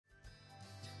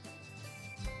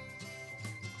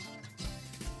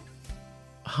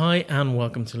Hi and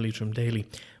welcome to Leitrim Daily.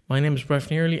 My name is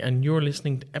Bref Nearly and you're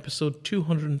listening to episode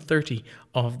 230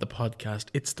 of the podcast.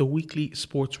 It's the weekly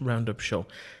sports roundup show.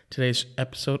 Today's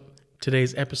episode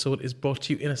is brought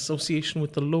to you in association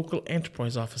with the local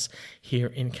enterprise office here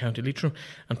in County Leitrim,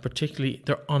 and particularly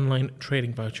their online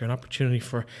trading voucher, an opportunity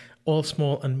for all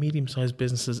small and medium-sized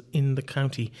businesses in the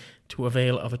county to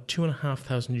avail of a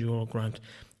 €2,500 grant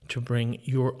to bring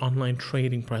your online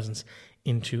trading presence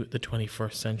into the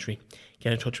 21st century.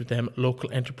 Get in touch with them,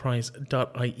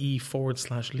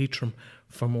 localenterprise.ie/Leitrim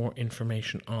for more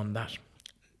information on that.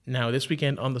 Now, this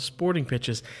weekend on the sporting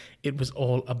pitches, it was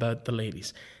all about the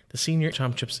ladies. The senior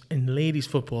championships in ladies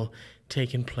football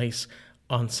taking place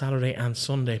on Saturday and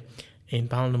Sunday in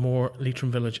Ballinamore,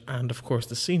 Leitrim Village, and of course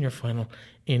the senior final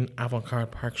in Avantgarde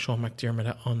Park, Sean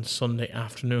McDermott on Sunday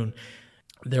afternoon.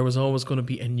 There was always going to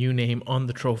be a new name on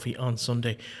the trophy on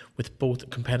Sunday, with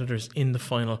both competitors in the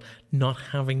final not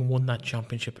having won that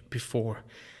championship before.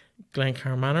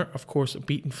 Glencar Manor, of course,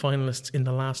 beaten finalists in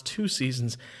the last two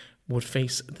seasons, would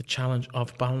face the challenge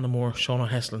of Ballinamore Sean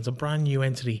O'Heslins, a brand new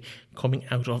entity coming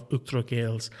out of Uachtar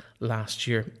Gaels last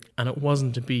year. And it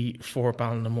wasn't to be for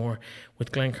Ballinamore,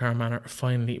 with Glencar Manor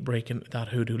finally breaking that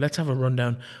hoodoo. Let's have a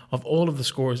rundown of all of the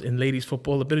scores in ladies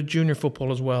football, a bit of junior football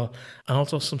as well, and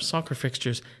also some soccer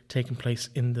fixtures taking place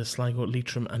in the Sligo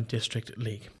Leitrim and District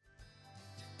League.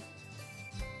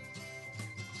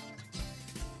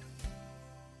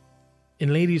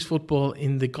 In ladies football,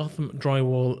 in the Gotham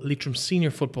Drywall Leitrim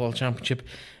Senior Football Championship,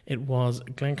 it was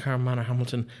Glencar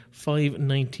Manorhamilton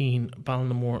 5-19,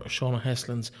 Ballinamore Sean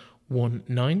O'Heslins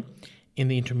 1-9. In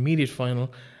the intermediate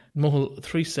final, Mohill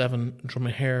 3-7,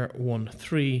 Dromahair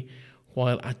 1-3,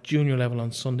 while at junior level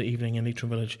on Sunday evening in Leitrim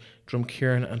Village,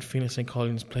 Drumkeerin and Fenagh St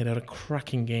Caillins played out a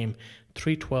cracking game,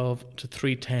 3-12 to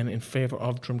 3-10 in favour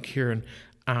of Drumkeerin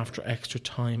after extra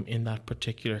time in that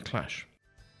particular clash.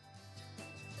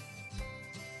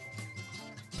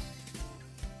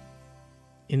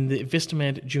 In the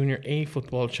Vistamed Junior A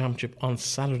Football Championship on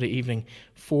Saturday evening,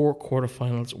 4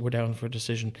 quarterfinals were down for a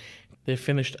decision. They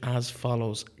finished as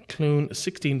follows: Clune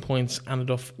 16 points,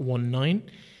 Anaduff 1-9,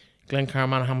 Glencar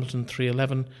Manorhamilton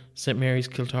 3-11, St Mary's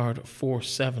Kiltard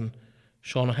 4-7,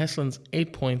 Sean O'Heslins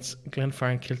 8 points,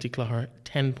 Glenfarne Kilty-Clogher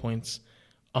 10 points,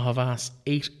 Ahavas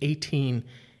 8-18,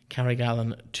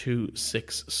 Carrigallen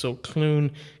 2-6. So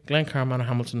Clune, Glencar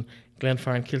Manorhamilton,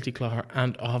 Glenfarne Kilty-Clogher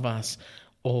and Ahavas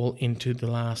all into the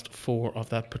last 4 of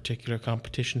that particular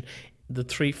competition. The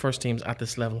 3 first teams at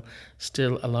this level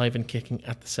still alive and kicking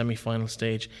at the semi-final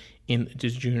stage in the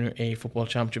Junior A Football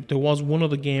Championship. There was one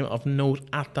other game of note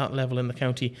at that level in the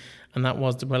county, and that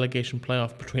was the relegation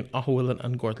playoff between Aughwillan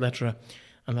and Gortlettra,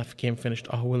 and that game finished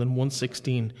Aughwillan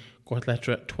 116,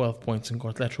 Gortlettra 12 points, and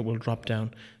Gortlettra will drop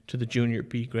down to the Junior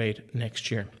B grade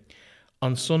next year.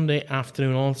 On Sunday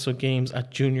afternoon, also games at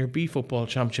Junior B Football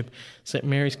Championship. St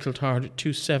Mary's Kiltard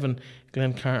 2-7,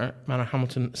 Glencar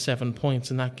Manorhamilton 7 points,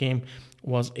 and that game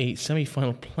was a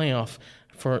semi-final playoff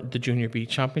for the Junior B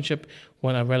Championship,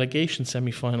 while a relegation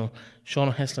semi-final, Sean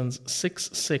O'Heslins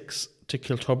 6-6 to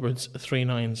Kiltubbard's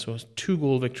 3-9, so a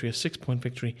 2-goal victory, a 6-point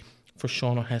victory for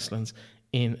Sean O'Heslins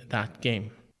in that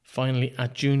game. Finally,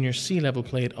 at Junior C level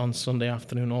played on Sunday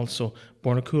afternoon also,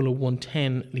 Bornacoola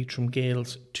 1-10, Leitrim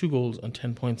Gaels 2 goals and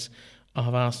 10 points,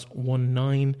 Ahavas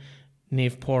 1-9,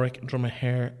 Nave Porrick,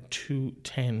 Dromahair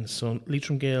 2-10. So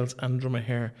Leitrim Gaels and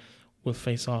Dromahair will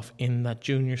face off in that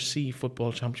Junior C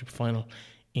Football Championship final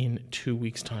in 2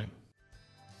 weeks' time.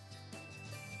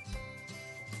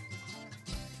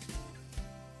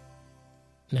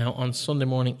 Now, on Sunday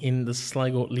morning in the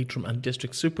Sligo Leitrim and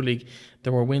District Super League,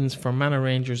 there were wins for Manor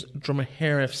Rangers,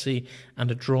 Dromahair FC,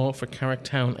 and a draw for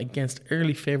Carricktown against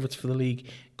early favourites for the league,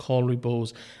 Calry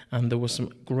Bows. And there were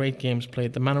some great games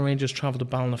played. The Manor Rangers travelled to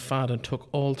Ballinafad and took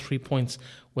all 3 points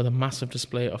with a massive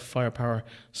display of firepower,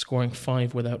 scoring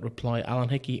 5 without reply. Alan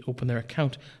Hickey opened their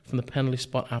account from the penalty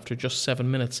spot after just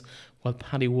 7 minutes, while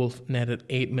Paddy Wolfe netted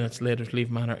 8 minutes later to leave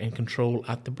Manor in control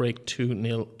at the break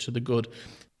 2-0 to the good.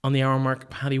 On the hour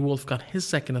mark, Paddy Wolfe got his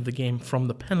second of the game from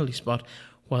the penalty spot,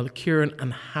 while Kieran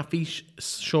and Hafish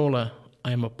Shola,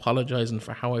 I am apologising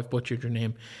for how I've butchered your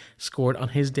name, scored on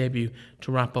his debut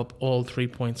to wrap up all 3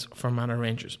 points for Manor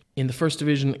Rangers. In the first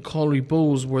division, Calry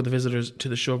Bows were the visitors to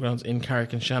the showgrounds in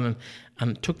Carrick and Shannon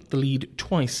and took the lead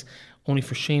twice, only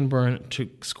for Shane Byrne to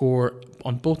score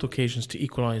on both occasions to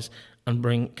equalise and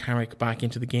bring Carrick back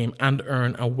into the game and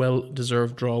earn a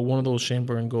well-deserved draw, one of those Shane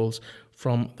Byrne goals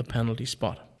from the penalty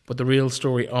spot. But the real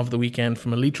story of the weekend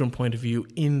from a Leitrim point of view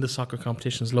in the soccer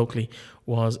competitions locally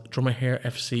was Dromahair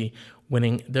FC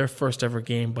winning their first ever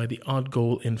game by the odd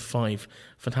goal in 5.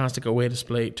 Fantastic away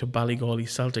display to Ballygawley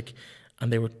Celtic,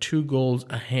 and they were 2 goals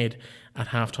ahead at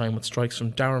half-time with strikes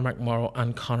from Darragh McMorrow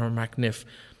and Conor McNiff.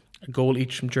 A goal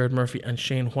each from Jared Murphy and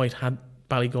Shane White had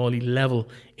Ballygawley level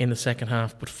in the second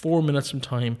half, but 4 minutes from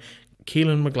time,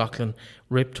 Keelan McLaughlin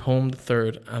ripped home the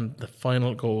third and the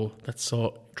final goal that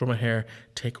saw Dromahair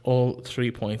take all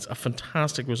 3 points. A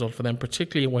fantastic result for them,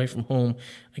 particularly away from home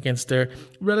against their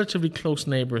relatively close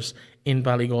neighbours in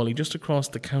Ballygawley, just across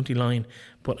the county line.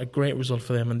 But a great result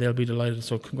for them, and they'll be delighted.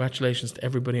 So congratulations to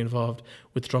everybody involved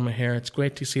with Dromahair. It's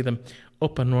great to see them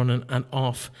up and running and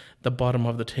off the bottom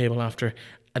of the table after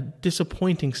a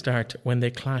disappointing start when they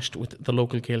clashed with the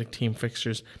local Gaelic team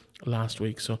fixtures last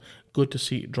week. So good to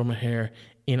see Dromahair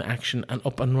in action and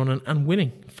up and running and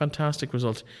winning. Fantastic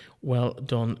result. Well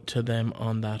done to them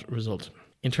on that result.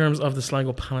 In terms of the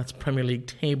Sligo Palace Premier League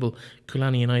table,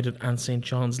 Coolani United and St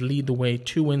John's lead the way.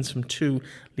 2 wins from 2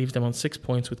 leaves them on 6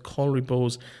 points, with Colry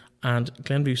Bows and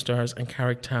Glenview Stars and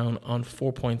Carrick Town on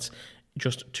 4 points,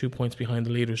 just 2 points behind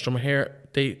the leaders. Dromahair,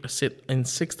 they sit in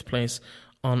 6th place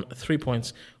on 3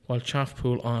 points, while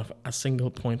Chaffpool on a single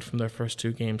point from their first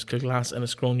 2 games. Kilglass and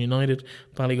Escrone United,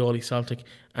 Ballygawley Celtic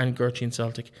and Gurchin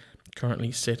Celtic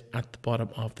currently sit at the bottom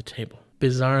of the table.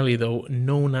 Bizarrely though,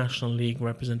 no National League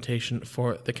representation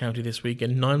for the county this week,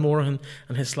 and Niall Morahan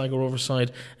and his Sligo Rovers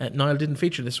side. Niall didn't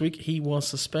feature this week. He was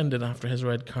suspended after his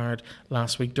red card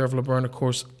last week. Derval Byrne, of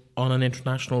course, on an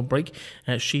international break.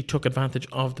 She took advantage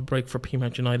of the break for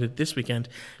Peamount United this weekend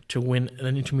to win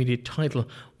an intermediate title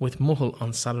with Mohill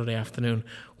on Saturday afternoon,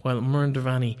 while Muireann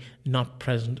Devaney not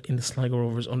present in the Sligo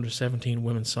Rovers under-17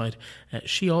 women's side.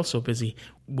 She also busy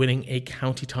winning a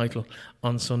county title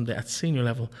on Sunday at senior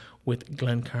level with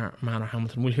Glencar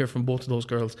Manorhamilton. We'll hear from both of those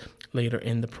girls later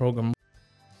in the programme.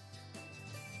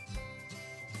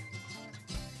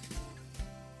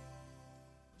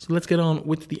 So let's get on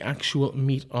with the actual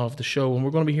meat of the show, and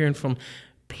we're going to be hearing from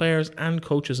players and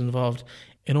coaches involved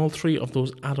in all 3 of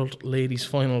those adult ladies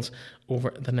finals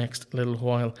over the next little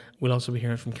while. We'll also be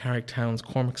hearing from Carrick Town's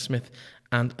Cormac Smith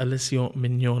and Alessio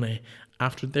Mignone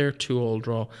after their 2-2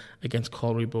 draw against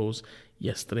Colry Bows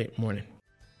yesterday morning.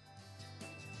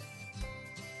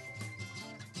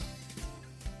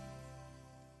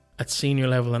 At senior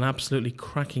level, an absolutely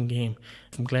cracking game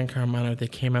from Glencar Manor. They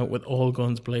came out with all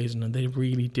guns blazing, and they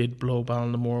really did blow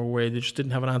Ballinamore away. They just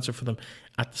didn't have an answer for them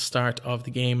at the start of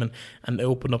the game, and they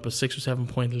opened up a 6 or 7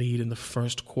 point lead in the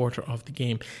first quarter of the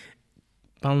game.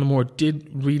 Ballinamore did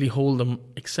really hold them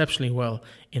exceptionally well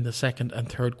in the second and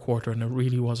third quarter, and it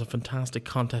really was a fantastic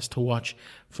contest to watch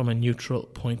from a neutral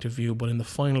point of view. But in the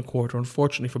final quarter,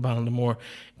 unfortunately for Ballinamore,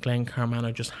 Glencar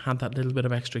Manor just had that little bit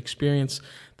of extra experience,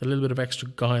 the little bit of extra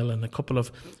guile, and a couple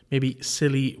of maybe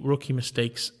silly rookie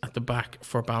mistakes at the back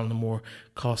for Ballinamore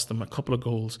cost them a couple of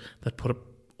goals that put an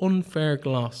unfair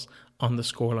gloss on the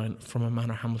scoreline from a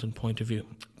Manorhamilton point of view.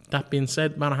 That being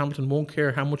said, Manorhamilton won't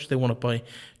care how much they want to buy,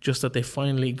 just that they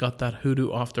finally got that hoodoo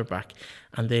off their back,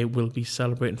 and they will be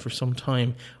celebrating for some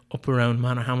time up around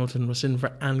Manorhamilton,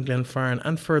 Rocinver and Glenfarne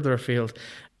and further afield.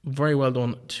 Very well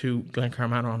done to Glencar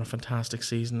Manor on a fantastic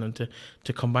season, and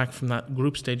to come back from that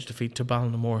group stage defeat to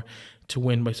Ballinamore to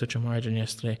win by such a margin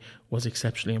yesterday was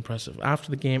exceptionally impressive. After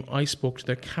the game, I spoke to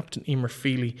their captain Emer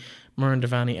Feely, Muireann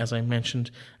Devaney, as I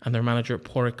mentioned, and their manager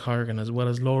Pádraig Corrigan, as well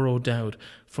as Laura O'Dowd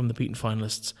from the beaten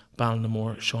finalists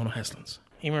Ballinamore Sean O'Heslins.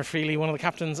 Emer Feely, one of the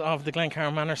captains of the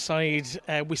Glencar Manor side.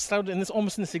 We started in this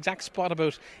almost in this exact spot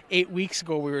about 8 weeks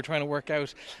ago. We were trying to work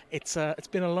out. It's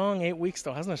been a long 8 weeks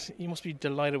though, hasn't it? You must be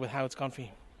delighted with how it's gone for you.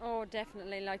 Oh,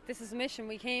 definitely. Like, this is a mission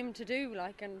we came to do,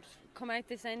 like, and come out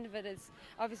this end of it is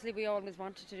obviously we always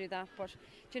wanted to do that, but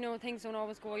you know, things don't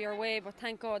always go your way, but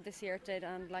thank God this year it did,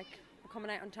 and like, we're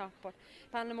coming out on top. But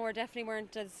Ballinamore definitely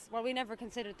weren't as well, we never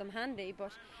considered them handy,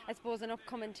 but I suppose an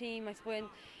upcoming team, I suppose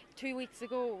 2 weeks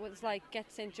ago it was like,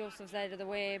 get St Joseph's out of the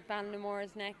way, Ballinamore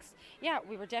is next. Yeah,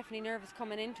 we were definitely nervous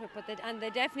coming into it, but they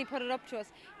definitely put it up to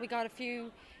us. We got a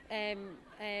few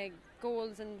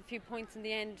goals and a few points in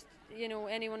the end. You know,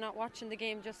 anyone not watching the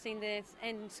game, just seeing the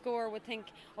end score, would think,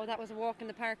 oh, that was a walk in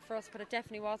the park for us, but it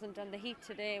definitely wasn't. And the heat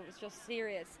today was just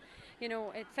serious. You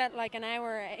know, it felt like an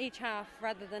hour each half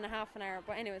rather than a half an hour.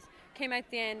 But anyways, came out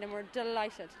the end and we're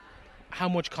delighted. How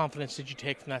much confidence did you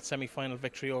take from that semi-final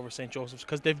victory over St Joseph's?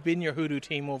 Because they've been your hoodoo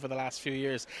team over the last few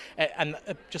years, and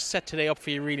just set today up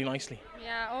for you really nicely.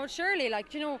 Yeah, oh, surely,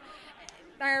 like, you know,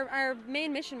 our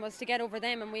main mission was to get over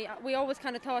them, and we always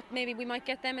kind of thought maybe we might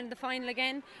get them in the final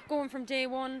again. Going from day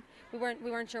one, we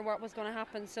weren't sure what was going to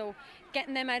happen, so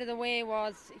getting them out of the way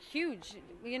was huge.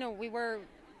 You know, we were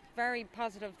very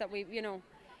positive that we, you know,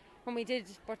 when we did,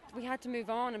 but we had to move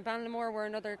on, and Ballinamore were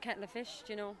another kettle of fish.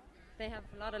 You know, They have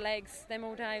a lot of legs. Them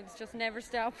O'Dives just never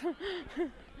stop.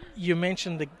 You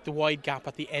mentioned the wide gap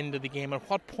at the end of the game. At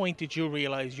what point did you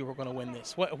realise you were going to win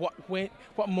this?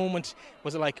 What moment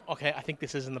was it like, okay, I think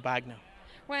this is in the bag now?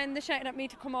 When they shouted at me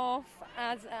to come off,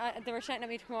 they were shouting at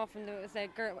me to come off, and there was a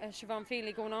girl, Siobhan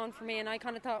Feely, going on for me, and I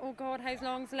kind of thought, oh God, how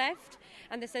long's left?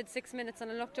 And they said 6 minutes,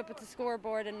 and I looked up at the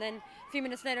scoreboard, and then a few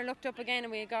minutes later looked up again,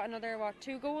 and we had got another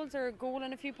 2 goals or a goal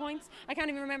and a few points. I can't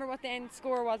even remember what the end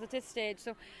score was at this stage,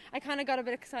 so I kind of got a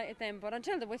bit excited then. But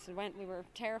until the whistle went, we were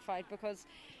terrified, because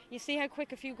you see how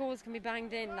quick a few goals can be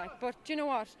banged in. But do you know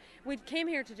what? We came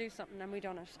here to do something, and we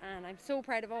done it. And I'm so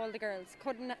proud of all the girls.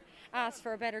 Couldn't ask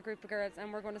for a better group of girls,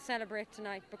 and we're going to celebrate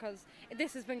tonight, because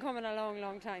this has been coming a long,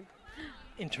 long time.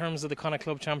 In terms of the Connacht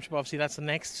Club Championship, obviously that's the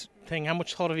next thing. How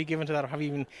much thought have you given to that, or have you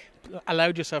even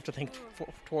allowed yourself to think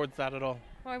towards that at all?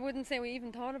 Well, I wouldn't say we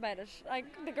even thought about it.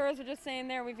 Like, the girls were just saying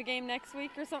there, we've a game next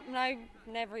week or something. I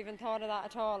never even thought of that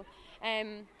at all.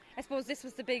 I suppose this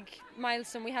was the big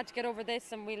milestone. We had to get over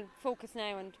this, and we'll focus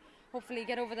now and hopefully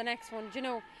get over the next one. Do you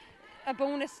know, a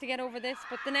bonus to get over this,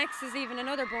 but the next is even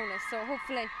another bonus. So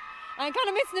hopefully, I'm kind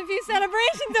of missing a few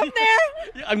celebrations up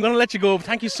there. I'm going to let you go.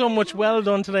 Thank you so much. Well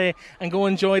done today, and go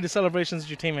enjoy the celebrations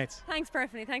with your teammates. Thanks,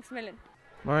 perfectly. Thanks a million.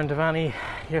 Maureen Devaney,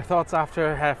 your thoughts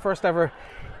after first ever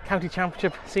county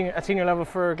championship at senior level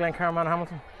for Glencar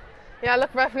Manorhamilton? Yeah,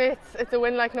 look, definitely it's a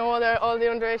win like no other. All the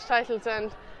underage titles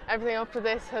and everything up to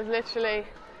this has literally,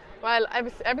 well,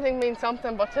 everything means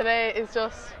something, but today is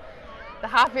just the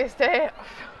happiest day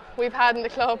we've had in the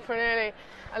club for nearly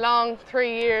a long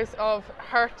 3 years of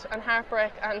hurt and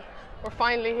heartbreak, and we're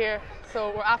finally here,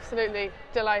 so we're absolutely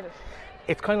delighted.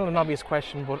 It's kind of an obvious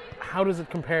question, but how does it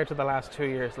compare to the last 2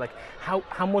 years? Like,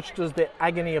 how much does the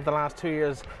agony of the last 2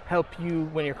 years help you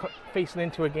when you're facing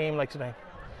into a game like today?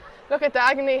 Look, the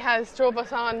agony has drove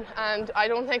us on, and I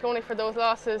don't think only for those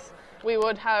losses we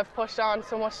would have pushed on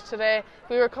so much today. If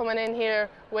we were coming in here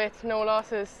with no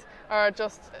losses or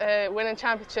just winning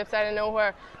championships out of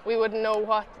nowhere, we wouldn't know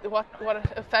what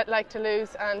it felt like to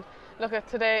lose. And look,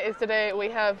 today is the day we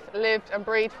have lived and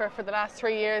breathed for the last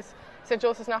 3 years. St.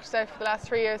 Joseph's knocked us out for the last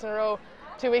 3 years in a row.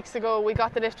 2 weeks ago we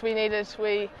got the lift we needed.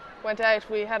 We went out,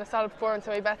 we had a solid performance,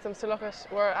 and we bet them. So look,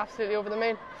 we're absolutely over the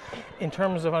moon. In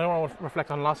terms of, I don't want to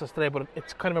reflect on losses today, but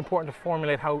it's kind of important to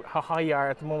formulate how high you are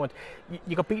at the moment.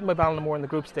 You got beaten by Ballinamore in the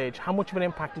group stage. How much of an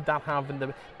impact did that have in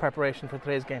the preparation for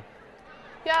today's game?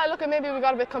 Yeah, look, maybe we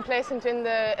got a bit complacent in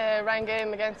the round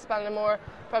game against Ballinamore.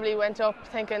 Probably went up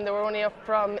thinking they were only up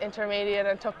from intermediate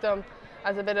and took them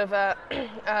as a bit of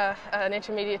an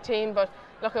intermediate team. But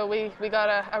look, we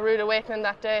got a rude awakening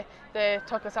that day. They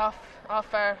took us off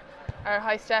our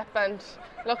high step, and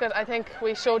look, I think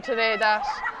we showed today that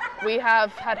we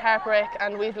have had heartbreak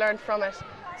and we've learned from it.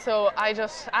 So I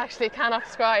just actually cannot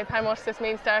describe how much this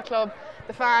means to our club.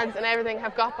 The fans and everything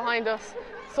have got behind us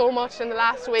so much in the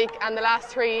last week and the last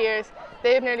 3 years.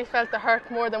 They've nearly felt the hurt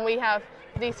more than we have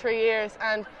these 3 years,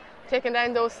 and taking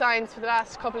down those signs for the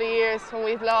last couple of years when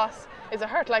we've lost is a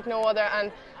hurt like no other.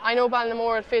 And I know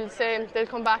Ballinamore will feel the same. They'll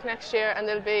come back next year and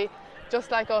they'll be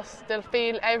just like us. They'll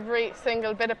feel every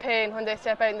single bit of pain when they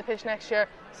step out in the pitch next year.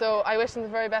 So I wish them the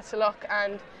very best of luck,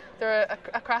 and they're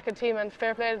a cracking team, and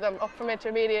fair play to them, up from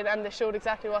intermediate, and they showed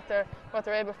exactly what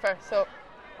they're able for. So,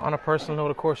 on a personal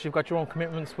note, of course, you've got your own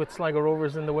commitments with Sligo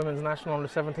Rovers in the Women's National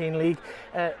Under-17 League.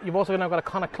 You've also now got a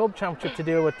Connacht Club Championship to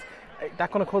deal with.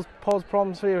 That going to pose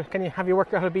problems for you? Have you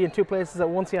worked out how to be in 2 places at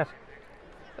once yet?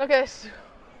 Look,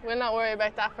 we'll not worry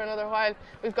about that for another while.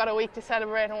 We've got a week to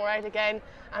celebrate, and we're out again.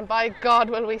 And by God,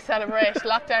 will we celebrate!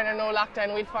 Lockdown or no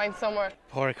lockdown, we'll find somewhere.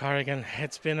 Poor Corrigan,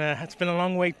 it's been a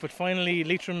long wait, but finally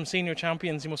Leitrim senior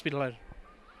champions. You must be delighted.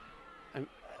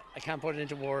 I can't put it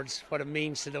into words what it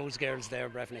means to those girls there,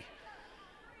 Breffney.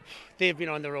 They've been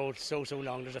on the road so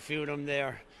long. There's a few of them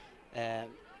there.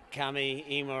 Cammy,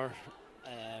 Emer,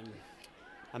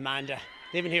 Amanda.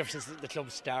 They've been here since the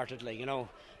club started,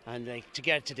 and to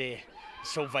get today is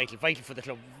so vital for the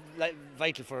club,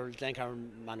 vital for Glencar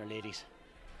Manor ladies.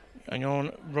 On your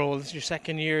own role, this is your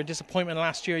second year. Disappointment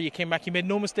last year. You came back. You made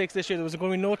no mistakes this year. There was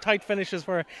going to be no tight finishes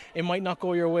where it might not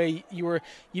go your way. You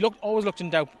always looked in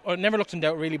doubt, or never looked in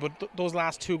doubt really. But those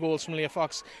last 2 goals from Leah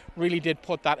Fox really did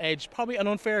put that edge. Probably an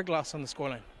unfair gloss on the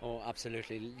scoreline. Oh,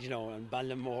 absolutely. And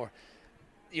Ballinamore,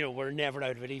 we're never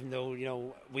out of it. Even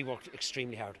though we worked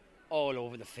extremely hard all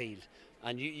over the field,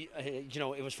 and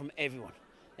it was from everyone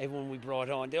we brought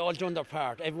on. They all done their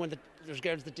part. There's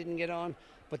girls that didn't get on.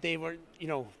 but they were,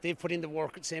 they've put in the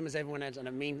work same as everyone else, and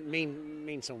it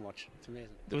means so much. It's amazing.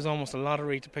 There was almost a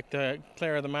lottery to pick the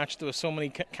player of the match. There were so many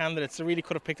candidates. They really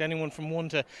could have picked anyone from 1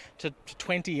 to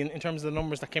 20 in terms of the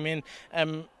numbers that came in.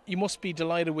 You must be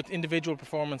delighted with individual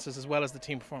performances as well as the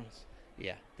team performance.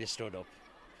 Yeah, they stood up.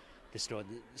 They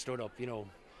stood up.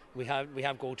 We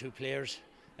have go-to players.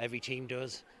 Every team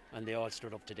does, and they all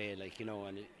stood up today. And do you know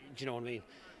what I mean?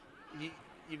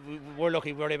 We're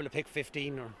lucky we were able to pick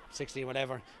 15 or 16,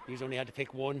 whatever. You only had to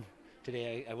pick one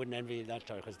today. I wouldn't envy that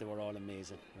because they were all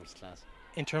amazing. It was class.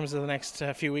 In terms of the next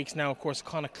few weeks now, of course,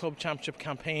 Connacht Club Championship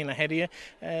campaign ahead of you.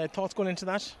 Thoughts going into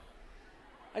that?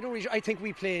 I think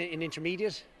we play in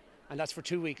intermediate, and that's for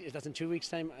 2 weeks. That's in 2 weeks'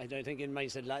 time. I don't think it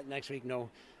might say next week. No,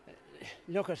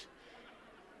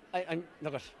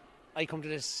 I come to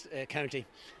this county,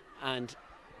 and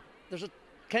there's a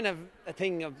kind of a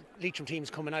thing of Leitrim teams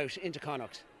coming out into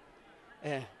Connacht.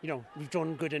 We've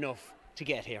done good enough to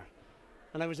get here,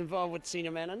 and I was involved with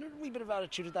senior men, and there's a wee bit of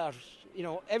attitude of that.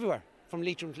 Everywhere from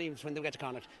Leitrim teams when they get to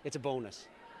Connacht, it's a bonus.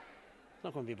 It's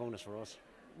not going to be a bonus for us.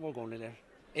 We're going to there.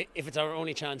 If it's our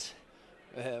only chance,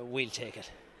 we'll take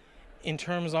it. In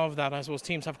terms of that, I suppose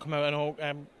teams have come out. I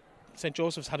know St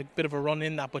Joseph's had a bit of a run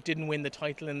in that, but didn't win the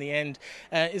title in the end.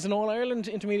 Is an All-Ireland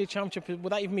Intermediate Championship,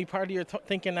 would that even be part of your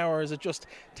thinking now, or is it just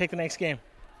take the next game?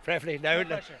 Preferably. No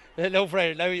pressure.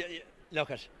 Now,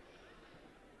 look at.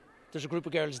 There's a group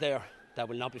of girls there that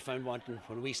will not be found wanting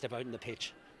when we step out in the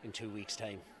pitch in 2 weeks'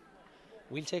 time.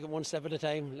 We'll take it one step at a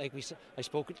time. I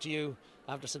spoke to you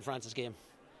after St Francis game.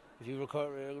 If you look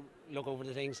over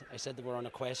the things, I said they were on a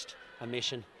quest, a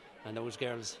mission, and those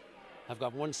girls have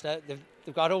got one step.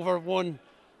 They've got over one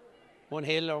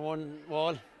hill or one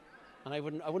wall, and I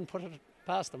wouldn't put it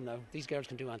past them now. These girls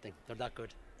can do anything. They're that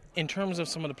good. In terms of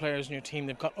some of the players in your team,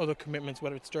 they've got other commitments,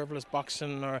 whether it's Dervala's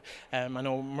boxing or I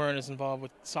know Myrn is involved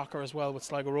with soccer as well with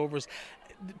Sligo Rovers.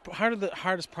 Part of the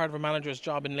hardest part of a manager's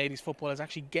job in ladies football is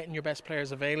actually getting your best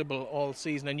players available all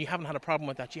season, and you haven't had a problem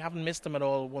with that. You haven't missed them at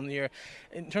all one year.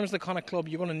 In terms of the Connacht Club,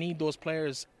 you're going to need those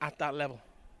players at that level.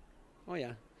 Oh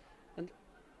yeah, and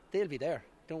they'll be there.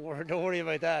 Don't worry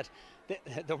about that.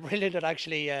 They're brilliant at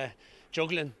actually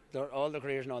juggling all their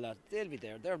careers and all that. They'll be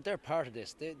there. They're part of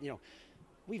this.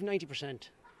 We've 90%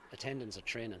 attendance at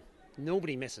training.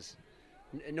 Nobody misses.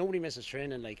 Nobody misses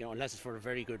training, unless it's for a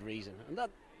very good reason. And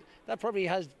that probably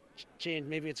has changed.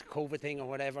 Maybe it's a COVID thing or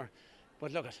whatever.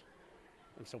 But look,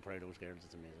 I'm so proud of those girls.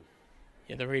 It's amazing.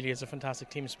 Yeah, there really is a fantastic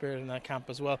team spirit in that camp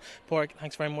as well. Pádraig,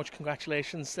 thanks very much.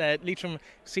 Congratulations. Leitrim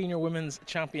Senior Women's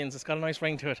Champions. It's got a nice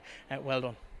ring to it. Well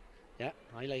done. Yeah,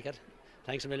 I like it.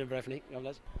 Thanks a million, Breffney. God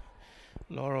bless.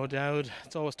 Laura O'Dowd,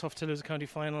 it's always tough to lose a county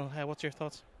final. What's your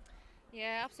thoughts?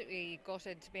 Yeah, absolutely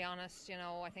gutted, to be honest.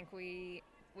 I think we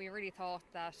really thought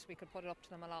that we could put it up to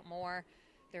them a lot more.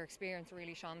 Their experience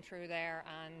really shone through there,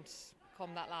 and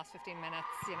come that last 15 minutes,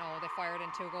 they fired in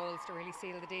 2 goals to really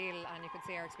seal the deal, and you could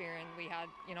see our experience. We had,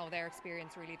 their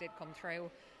experience really did come through.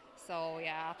 So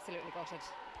yeah, absolutely gutted.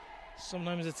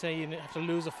 Sometimes it's you have to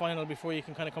lose a final before you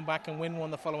can kind of come back and win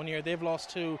one the following year. They've lost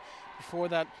 2 before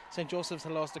that. St Joseph's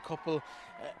had lost a couple.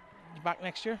 You back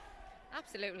next year?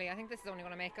 Absolutely. I think this is only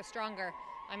going to make us stronger.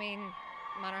 I mean,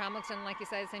 Manorhamilton, like you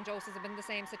said, St Joseph's have been the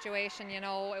same situation. It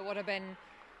would have been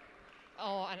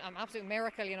an absolute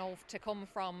miracle, to come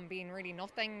from being really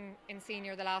nothing in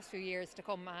senior the last few years to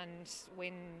come and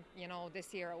win,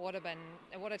 this year. It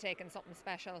would have taken something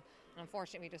special, and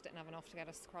unfortunately we just didn't have enough to get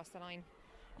us across the line.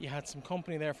 You had some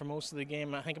company there for most of the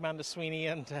game. I think Amanda Sweeney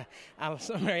and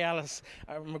Mary Alice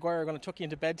Maguire are going to tuck you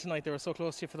into bed tonight. They were so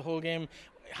close to you for the whole game.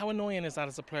 How annoying is that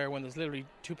as a player when there's literally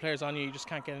 2 players on you just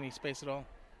can't get any space at all?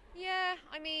 Yeah,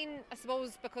 I mean, I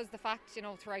suppose because the fact,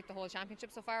 throughout the whole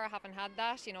championship so far I haven't had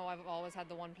that. I've always had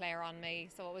the one player on me,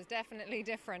 so it was definitely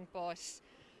different. But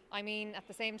I mean, at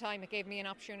the same time, it gave me an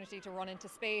opportunity to run into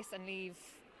space and leave,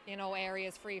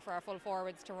 areas free for our full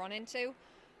forwards to run into.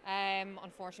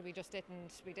 Unfortunately,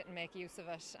 we didn't make use of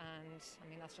it, and I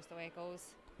mean, that's just the way it goes.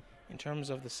 In terms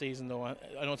of the season, though, I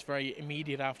know it's very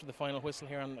immediate after the final whistle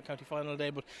here on the county final day,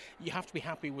 but you have to be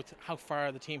happy with how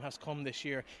far the team has come this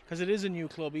year, because it is a new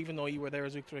club. Even though you were there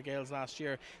as Victoria Gales last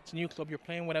year, it's a new club. You're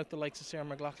playing without the likes of Sarah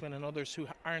McLaughlin and others who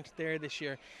aren't there this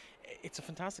year. It's a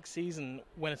fantastic season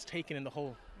when it's taken in the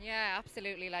whole. Yeah,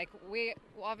 absolutely. We're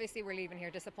leaving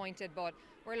here disappointed, but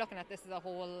we're looking at this as a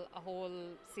whole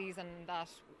season that,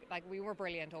 we were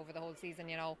brilliant over the whole season.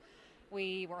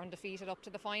 We were undefeated up to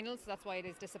the finals, so that's why it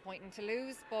is disappointing to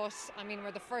lose. But I mean,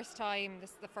 this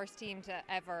is the first team to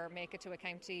ever make it to a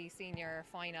county senior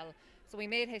final. So we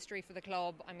made history for the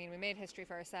club. I mean, we made history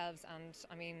for ourselves, and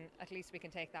I mean, at least we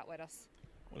can take that with us.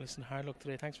 Well, listen, hard luck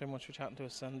today. Thanks very much for chatting to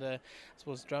us, and I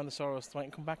suppose drown the sorrows tonight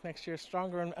and come back next year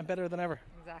stronger and better than ever.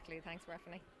 Exactly. Thanks,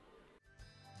 Bethany.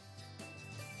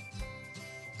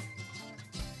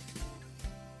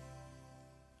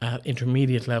 At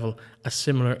intermediate level, a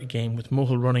similar game with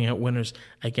Mohill running out winners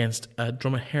against a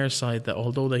Dromahair side that,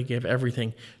 although they gave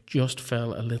everything, just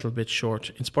fell a little bit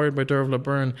short. Inspired by Derval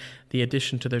Byrne, the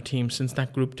addition to their team since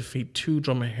that group defeat to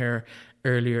Dromahair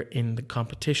earlier in the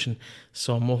competition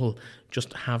saw Mohill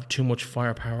just have too much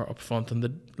firepower up front, and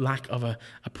the lack of a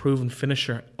proven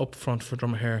finisher up front for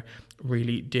Dromahair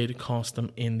really did cost them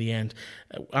in the end.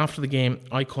 After the game,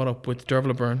 I caught up with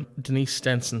Derval Byrne, Denise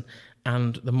Stenson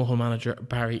and the Mohill manager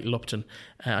Barry Lupton.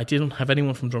 I didn't have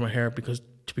anyone from Dromahair because,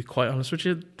 to be quite honest with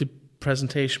you, the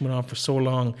presentation went on for so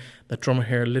long that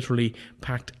Dromahair literally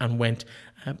packed and went.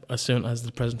 As soon as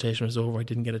the presentation was over, I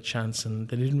didn't get a chance, and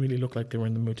they didn't really look like they were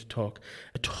in the mood to talk.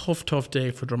 A tough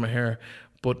day for Dromahair,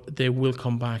 but they will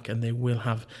come back and they will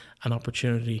have an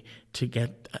opportunity to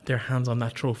get their hands on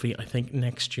that trophy. I think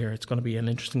next year it's going to be an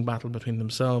interesting battle between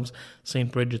themselves,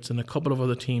 St. Bridget's and a couple of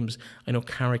other teams. I know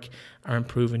Carrick are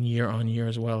improving year on year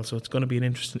as well, so it's going to be an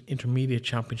interesting intermediate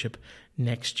championship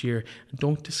next year.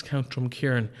 Don't discount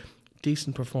Drumkeerin.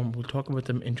 Decent performer. We'll talk about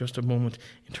them in just a moment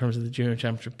in terms of the junior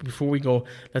championship. But before we go,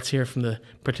 let's hear from the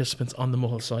participants on the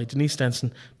Mohill side. Denise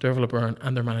Stenson, Derval Byrne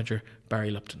and their manager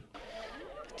Barry Lupton.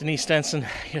 Denise Stenson,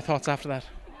 your thoughts after that?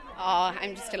 Oh,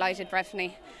 I'm just delighted,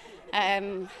 Bethany.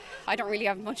 I don't really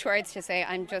have much words to say.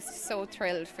 I'm just so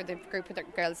thrilled for the group of the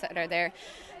girls that are there.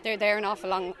 They're there an awful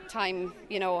long time,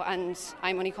 and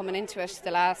I'm only coming into it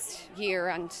the last year,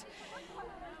 and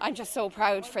I'm just so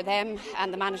proud for them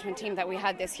and the management team that we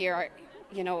had this year.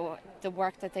 The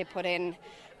work that they put in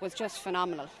was just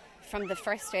phenomenal. From the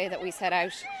first day that we set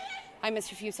out, I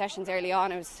missed a few sessions early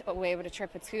on. I was away with a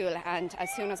trip at school, and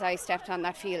as soon as I stepped on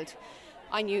that field,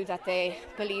 I knew that they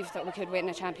believed that we could win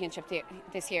a championship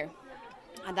this year.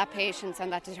 And that patience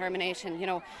and that determination,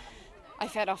 I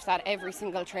fed off that every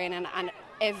single training, and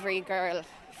every girl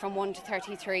from 1 to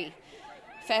 33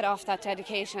 fed off that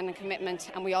dedication and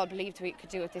commitment, and we all believed we could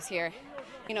do it this year.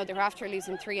 They were after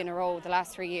losing 3 in a row the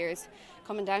last 3 years,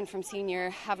 coming down from senior,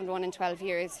 haven't won in 12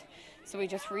 years. So we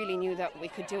just really knew that we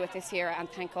could do it this year, and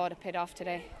thank God it paid off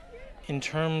today. In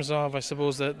terms of, I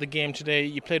suppose, the game today,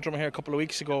 you played Dromahair a couple of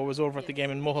weeks ago. It was over at the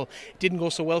game in Mohill. It didn't go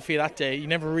so well for you that day. You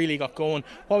never really got going.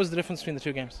 What was the difference between the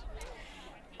two games?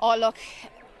 Oh, look,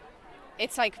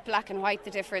 it's like black and white,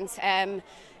 the difference.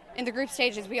 In the group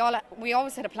stages, we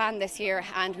always had a plan this year,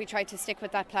 and we tried to stick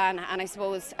with that plan. And I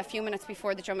suppose a few minutes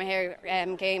before the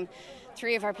Dromahair game,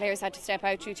 3 of our players had to step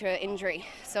out due to an injury.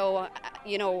 So,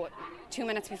 2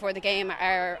 minutes before the game,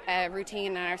 our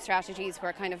routine and our strategies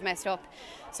were kind of messed up.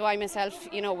 So I myself,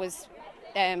 was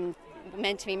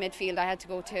meant to be midfield. I had to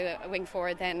go to a wing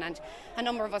forward then, and a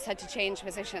number of us had to change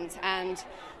positions. And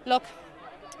look,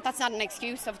 that's not an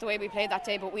excuse of the way we played that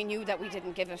day, but we knew that we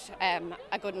didn't give it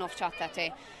a good enough shot that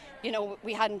day.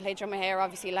 We hadn't played Dromahair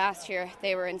obviously last year.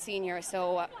 They were in senior,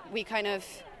 so we kind of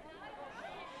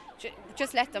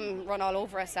just let them run all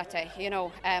over us that day,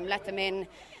 let them in.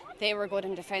 They were good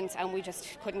in defence, and we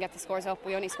just couldn't get the scores up.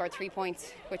 We only scored 3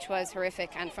 points, which was horrific,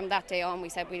 and from that day on we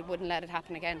said we wouldn't let it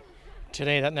happen again.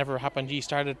 Today that never happened. You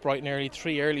started bright and early,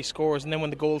 3 early scores, and then when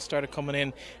the goals started coming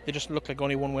in, they just looked like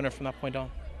only one winner from that point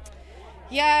on.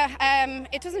 Yeah,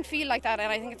 it doesn't feel like that,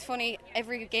 and I think it's funny,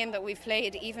 every game that we've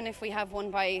played, even if we have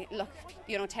won by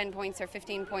 10 points or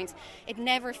 15 points, it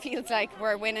never feels like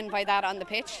we're winning by that on the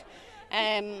pitch.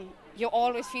 You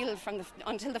always feel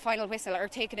until the final whistle, or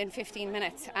take it in 15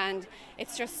 minutes, and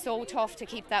it's just so tough to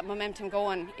keep that momentum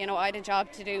going. I had a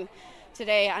job to do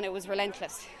today, and it was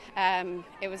relentless.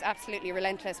 It was absolutely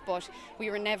relentless, but we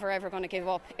were never ever going to give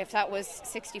up. If that was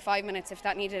 65 minutes, if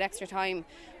that needed extra time,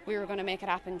 we were going to make it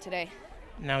happen today.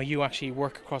 Now you actually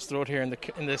work across the road here in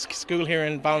the school here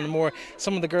in Ballinamore.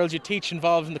 Some of the girls you teach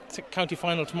involved in the county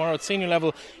final tomorrow at senior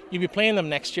level, you'll be playing them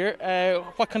next year.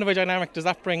 What kind of a dynamic does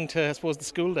that bring to, I suppose, the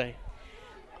school day?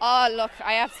 Oh, look,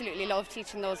 I absolutely love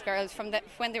teaching those girls from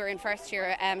when they were in first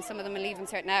year. Some of them are leaving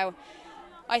cert now.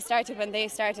 I started when they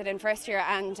started in first year,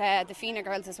 and the Fenagh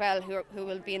girls as well, who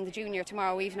will be in the junior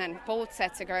tomorrow evening. Both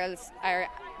sets of girls are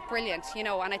brilliant,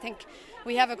 and I think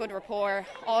we have a good rapport.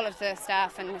 All of the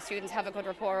staff and the students have a good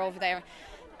rapport over there,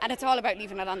 And it's all about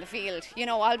leaving it on the field. You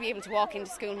know, I'll be able to walk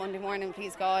into school Monday morning,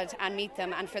 please God, and meet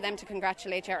them, and for them to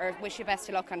congratulate you or wish you best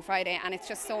of luck on Friday. And it's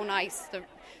just so nice,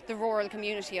 the rural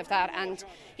community of that. And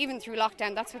even through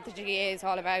lockdown, that's what the GAA is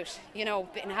all about. You know,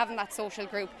 and having that social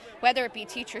group, whether it be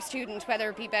teacher, student,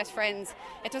 whether it be best friends,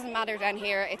 it doesn't matter down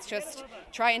here. It's just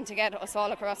trying to get us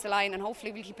all across the line, and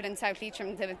hopefully we'll keep it in South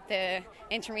Leitrim, the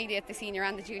intermediate, the senior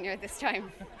and the junior this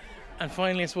time. And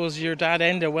finally, I suppose your dad,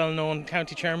 Enda, well-known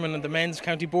county chairman of the men's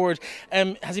county board,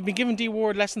 has he been giving Dee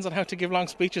Ward lessons on how to give long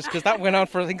speeches? Because that went on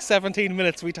for, I think, 17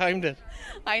 minutes. We timed it.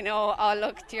 I know. Oh,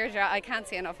 look, Deirdre, I can't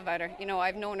say enough about her. You know,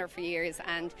 I've known her for years,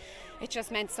 and it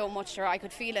just meant so much to her. I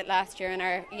could feel it last year in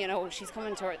her. You know, she's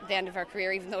coming to the end of her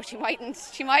career, even though she mightn't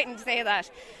say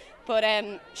that. But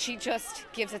she just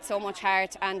gives it so much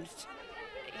heart. And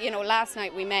you know, last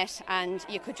night we met and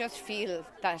you could just feel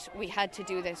that we had to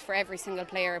do this for every single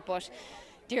player. But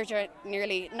Deirdre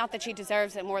nearly, not that she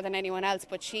deserves it more than anyone else,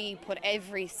 but she put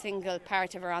every single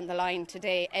part of her on the line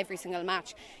today, every single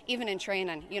match, even in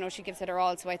training. You know, she gives it her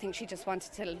all. So I think she just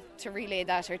wanted to relay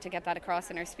that, or to get that across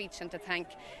in her speech, and to thank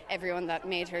everyone that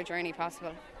made her journey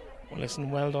possible. Well, listen,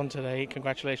 well done today.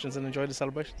 Congratulations, and enjoy the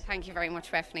celebration. Thank you very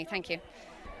much, Bethany. Thank you.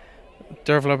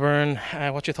 Derval O'Byrne,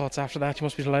 what's your thoughts after that? You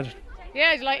must be delighted.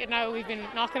 Yeah, delighted now. We've been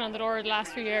knocking on the door the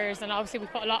last few years, and obviously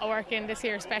we've put a lot of work in this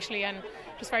year especially, and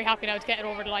just very happy now to get it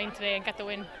over the line today and get the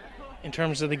win. In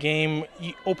terms of the game,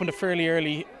 you opened a fairly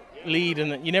early lead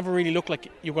and you never really looked like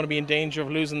you were going to be in danger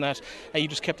of losing that. You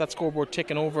just kept that scoreboard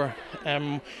ticking over.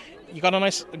 You got a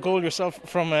nice goal yourself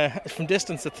from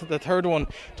distance, the third one,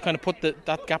 to kind of put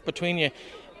that gap between you.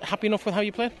 Happy enough with how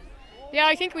you played? Yeah,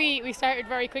 I think we started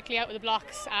very quickly out with the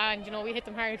blocks, and you know, we hit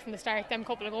them hard from the start. Them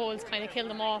couple of goals kind of killed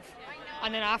them off,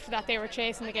 and then after that they were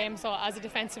chasing the game. So as a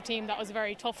defensive team, that was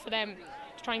very tough for them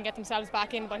to try and get themselves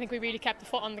back in. But I think we really kept the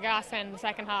foot on the gas in the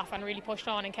second half and really pushed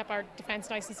on and kept our defence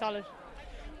nice and solid.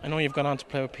 I know you've gone on to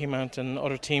play with Peamount and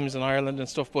other teams in Ireland and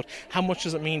stuff, but how much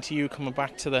does it mean to you coming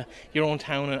back to your own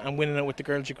town and winning it with the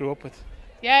girls you grew up with?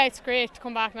 Yeah, it's great to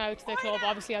come back now to the club.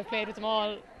 Obviously I've played with them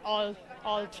all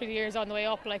through the years on the way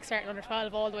up, like starting under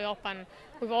 12 all the way up, and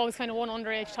we've always kind of won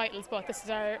underage titles, but this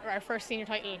is our first senior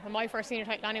title, or my first senior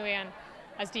title anyway, and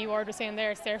as Dee Ward was saying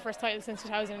there, it's their first title since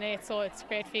 2008, so it's a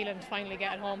great feeling to finally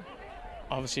get it home.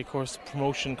 Obviously, of course,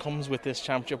 promotion comes with this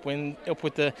championship win, up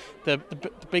with the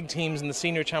big teams in the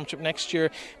senior championship next year.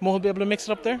 Mohill will be able to mix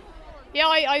it up there? Yeah,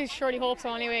 I surely hope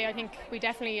so anyway. I think we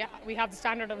have the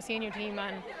standard of a senior team,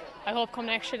 and I hope come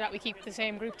next year that we keep the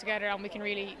same group together and we can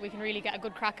really get a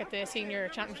good crack at the senior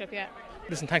championship. Yeah.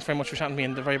 Listen, thanks very much for chatting to me,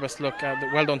 and the very best of luck.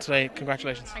 Well done today.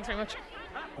 Congratulations. Thanks very much.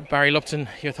 Barry Lupton,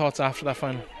 your thoughts after that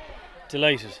final?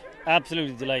 Delighted,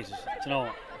 absolutely delighted. You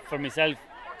know, for myself,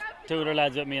 two other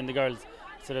lads with me and the girls,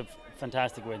 sort of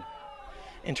fantastic win.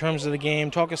 In terms of the game,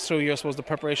 talk us through, I suppose, the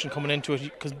preparation coming into it,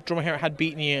 because Dromahair had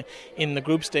beaten you in the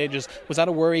group stages. Was that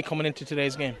a worry coming into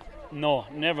today's game? No,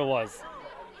 never was.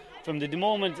 From the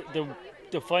moment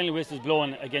the final whistle was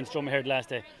blowing against Dromahair last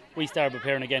day, we started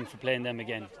preparing again for playing them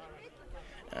again.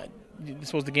 I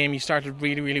suppose the game, you started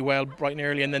really, really well bright and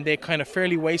early, and then they kind of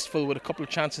fairly wasteful with a couple of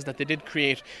chances that they did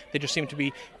create. They just seemed to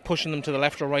be pushing them to the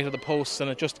left or right of the posts,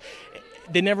 and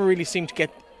they never really seemed to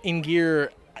get in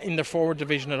gear in their forward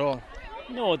division at all.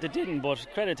 No, they didn't, but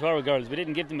credit to our girls, we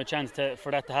didn't give them a chance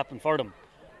for that to happen for them.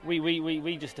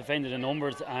 We just defended in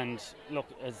numbers, and look,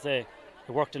 as I say,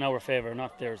 it worked in our favour,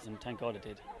 not theirs, and thank God it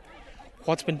did.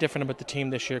 What's been different about the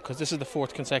team this year? Because this is the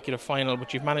fourth consecutive final,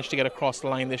 but you've managed to get across the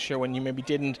line this year when you maybe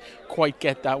didn't quite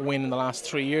get that win in the last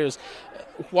 3 years.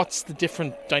 What's the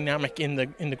different dynamic in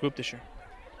the group this year?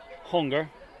 Hunger,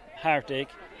 heartache,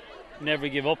 never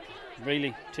give up.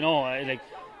 Really, you know, like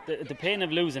the pain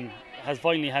of losing has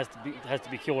to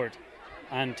be cured.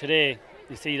 And today,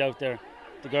 you see it out there.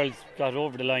 The girls got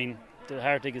over the line. The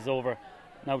heartache is over.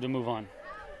 Now they move on.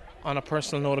 On a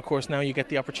personal note, of course, now you get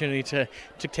the opportunity to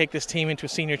take this team into a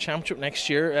senior championship next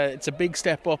year. It's a big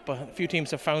step up. A few teams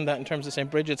have found that in terms of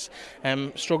St. Bridget's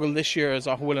struggled this year as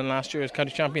Mohill and last year as county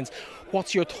champions.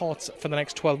 What's your thoughts for the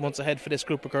next 12 months ahead for this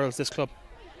group of girls, this club?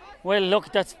 Well,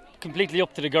 look, that's completely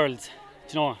up to the girls.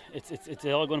 You know, it's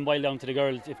all going to boil down to the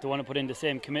girls if they want to put in the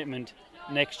same commitment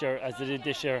next year as they did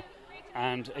this year.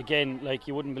 And again, like,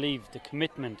 you wouldn't believe the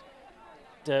commitment,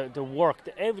 the work,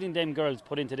 everything them girls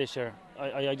put into this year.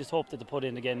 I just hope that they put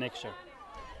in again next year.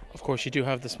 Of course, you do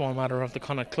have the small matter of the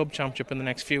Connacht Club Championship in the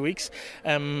next few weeks.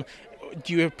 Do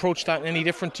you approach that any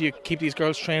different? Do you keep these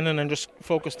girls training and just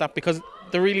focus that? Because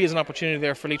there really is an opportunity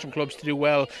there for Leitrim clubs to do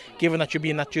well, given that you'll be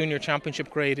in that junior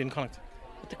championship grade in Connacht.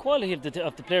 But the quality of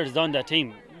the players on that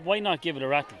team, why not give it a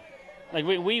rattle? Like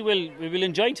we will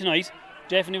enjoy tonight,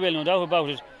 definitely will, no doubt about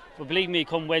it. But believe me,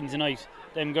 come Wednesday night,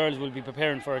 them girls will be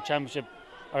preparing for a championship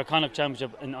or a Connacht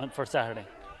championship for Saturday.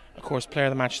 Of course, player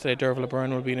of the match today, Derval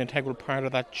Byrne, will be an integral part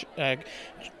of that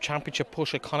championship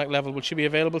push at Connacht level. Will she be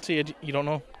available to you? You don't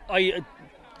know?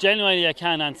 Genuinely, I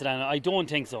can't answer that. I don't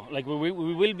think so. Like we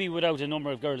will be without a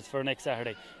number of girls for next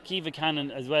Saturday. Kiva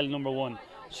Cannon as well, number one.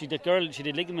 She did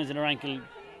ligaments in her ankle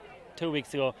 2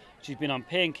 weeks ago. She's been on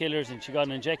painkillers and she got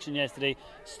an injection yesterday.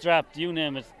 Strapped, you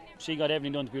name it. She got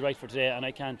everything done to be right for today, and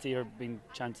I can't see her being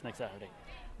chanced next Saturday.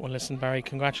 Well, listen, Barry,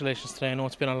 congratulations today. I know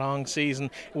it's been a long season,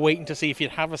 waiting to see if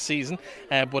you'd have a season,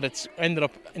 but it's ended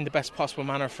up in the best possible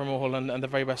manner for Mohill, and the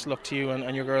very best luck to you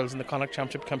and your girls in the Connacht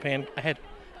Championship campaign ahead.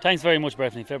 Thanks very much,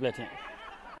 Bethany. Fair play to you.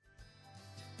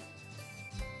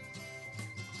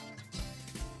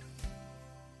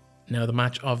 Now, the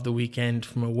match of the weekend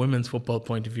from a women's football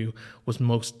point of view was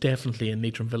most definitely in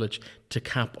Leitrim Village to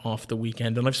cap off the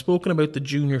weekend. And I've spoken about the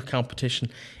junior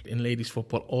competition in ladies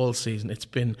football all season. It's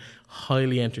been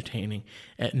highly entertaining.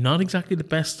 Not exactly the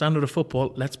best standard of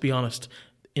football, let's be honest.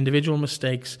 Individual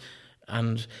mistakes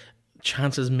and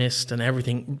chances missed and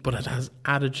everything, but it has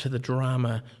added to the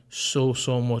drama so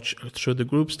much through the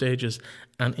group stages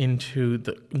and into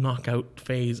the knockout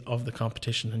phase of the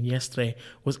competition. And yesterday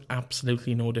was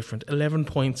absolutely no different. 11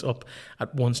 points up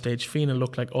at one stage. Fenagh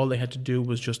looked like all they had to do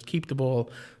was just keep the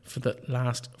ball for the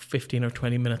last 15 or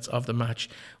 20 minutes of the match.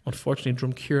 Unfortunately,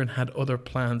 Drumkeerin had other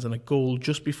plans, and a goal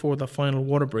just before the final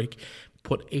water break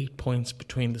put 8 points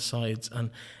between the sides,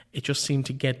 and it just seemed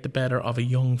to get the better of a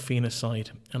young Fenagh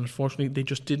side. And unfortunately, they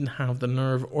just didn't have the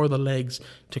nerve or the legs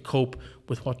to cope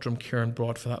with what Drumkeerin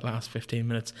brought for that last 15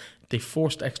 minutes. They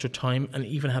forced extra time and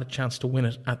even had a chance to win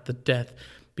it at the death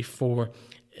before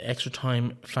extra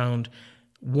time found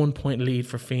 1 point lead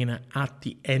for Fenagh at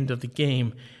the end of the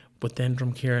game. But then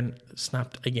Drumkeerin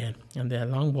snapped again. And the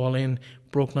long ball in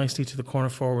broke nicely to the corner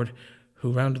forward,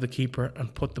 who rounded the keeper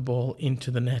and put the ball into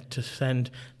the net to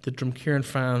send the Dromahair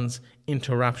fans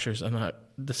into raptures. And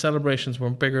the celebrations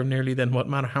were bigger nearly than what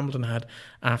Manorhamilton had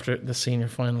after the senior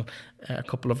final a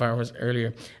couple of hours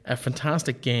earlier. A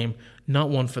fantastic game, not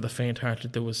one for the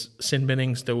faint-hearted. There was sin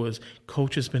binnings, there was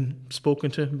coaches been spoken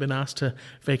to, been asked to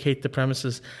vacate the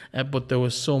premises, but there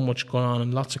was so much going on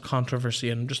and lots of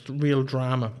controversy and just real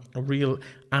drama, a real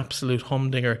absolute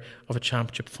humdinger of a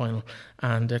championship final.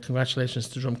 And congratulations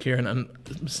to Drumkeerin, and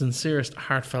sincerest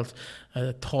heartfelt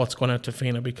thoughts going out to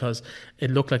Fenagh, because it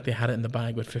looked like they had it in the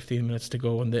bag with 15 minutes to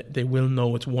go, and they will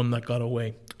know it's one that got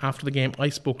away. After the game, I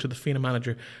spoke to the Fenagh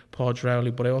manager, Paul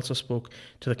Rowley, but I also spoke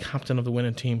to the captain of the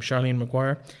winning team, Charlene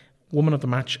Maguire, woman of the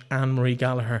match, Ann-Marie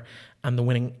Gallagher, and the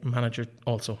winning manager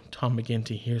also, Tom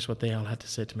McGinty. Here's what they all had to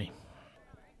say to me.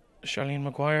 Charlene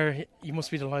Maguire, you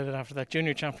must be delighted after that,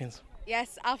 junior champions.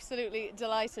 Yes, absolutely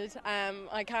delighted.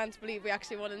 I can't believe we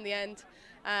actually won in the end,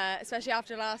 especially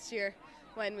after last year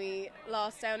when we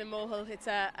lost down in Mohill. It's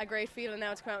a great feeling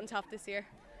now to come out on top this year.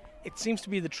 It seems to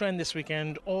be the trend this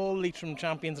weekend. All Leitrim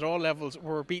champions at all levels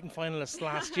were beaten finalists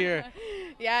last year.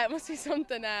 Yeah, it must be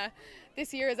something.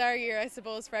 This year is our year, I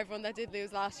suppose, for everyone that did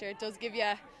lose last year. It does give you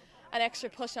an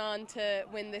extra push on to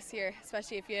win this year,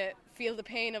 especially if you feel the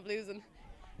pain of losing.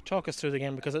 Talk us through the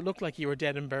game, because it looked like you were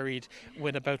dead and buried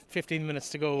with about 15 minutes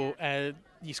to go.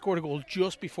 You scored a goal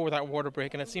just before that water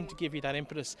break, and it seemed to give you that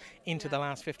impetus into the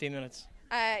last 15 minutes.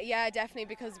 Yeah, definitely,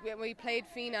 because when we played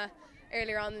Fenagh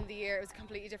earlier on in the year, it was a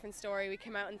completely different story. We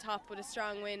came out on top with a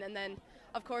strong win, and then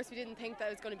of course we didn't think that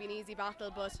it was going to be an easy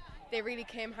battle, but they really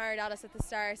came hard at us at the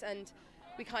start and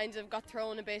we kind of got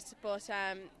thrown a bit. But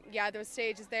yeah, there was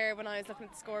stages there when I was looking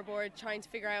at the scoreboard trying to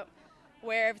figure out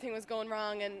where everything was going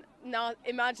wrong and not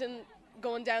imagine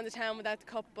going down the town without the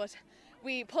cup. But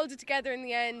we pulled it together in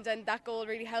the end, and that goal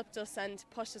really helped us and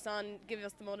pushed us on, giving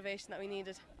us the motivation that we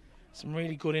needed. Some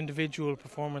really good individual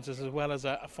performances as well as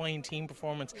a fine team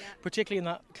performance, particularly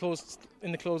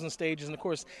in the closing stages. And of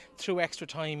course, through extra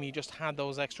time, you just had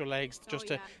those extra legs just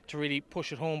to really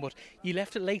push it home. But you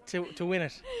left it late to win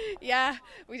it. Yeah,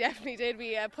 we definitely did.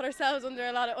 We put ourselves under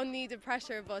a lot of unneeded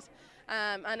pressure, but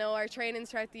I know our trainings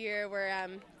throughout the year were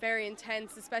very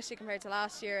intense, especially compared to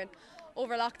last year. And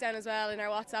over lockdown as well, in our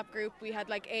WhatsApp group, we had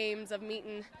like aims of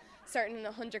meeting certain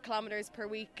 100 kilometres per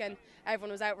week, and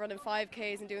everyone was out running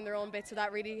 5Ks and doing their own bit, so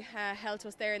that really helped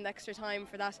us there in the extra time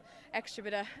for that extra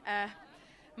bit of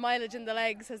mileage in the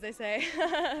legs, as they say.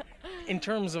 In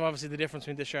terms of obviously the difference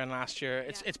between this year and last year,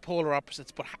 it's polar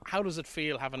opposites, but how does it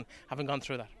feel having gone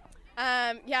through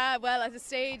that? Yeah, well, at the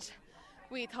stage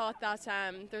we thought that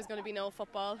there was going to be no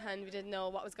football and we didn't know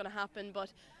what was going to happen,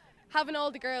 but having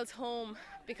all the girls home,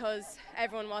 because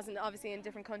everyone wasn't obviously in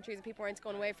different countries and people weren't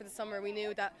going away for the summer, we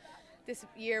knew that this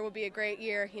year would be a great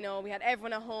year. You know, we had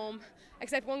everyone at home,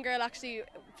 except one girl actually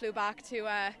flew back to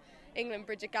England,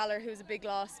 Bridget Galler, who's a big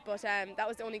loss, but that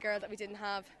was the only girl that we didn't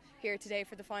have here today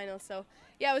for the final. So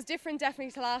yeah, it was different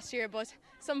definitely to last year, but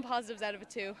some positives out of it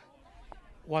too.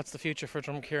 What's the future for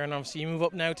Drumkeerin? Obviously you move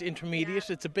up now to intermediate.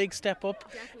 It's a big step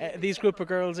up. These group of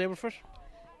girls able for it?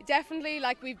 Definitely,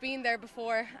 like we've been there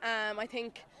before. I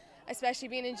think especially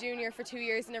being in junior for 2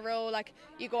 years in a row, like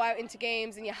you go out into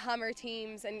games and you hammer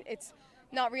teams, and it's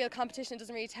not real competition. It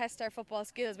doesn't really test our football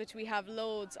skills, which we have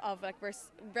loads of. Like we're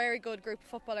a very good group of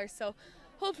footballers, so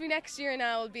hopefully next year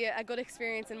now will be a good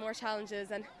experience and more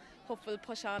challenges, and hopefully we'll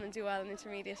push on and do well in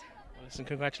intermediate. Well, listen,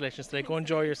 congratulations today. Go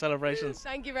enjoy your celebrations.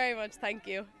 Thank you very much. Thank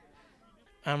you.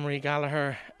 Ann-Maire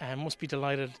Gallagher must be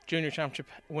delighted. Junior Championship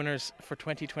winners for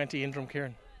 2020 in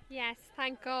Drumkeerin. Yes,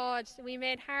 thank God. We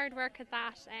made hard work at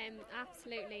that.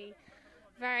 Absolutely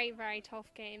very, very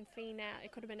tough game. Fenagh,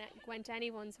 it could have been went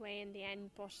anyone's way in the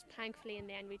end, but thankfully in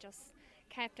the end we just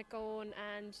kept it going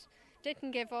and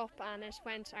didn't give up, and it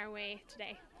went our way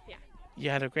today. Yeah. You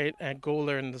had a great goal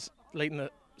there late in the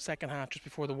second half, just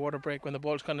before the water break, when the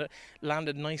ball kind of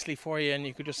landed nicely for you and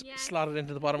you could just slot it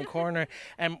into the bottom corner.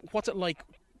 What's it like,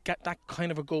 get that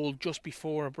kind of a goal just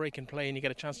before a break in play and you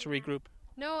get a chance to regroup?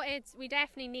 No, we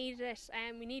definitely needed it.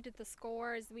 We needed the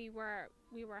scores. We were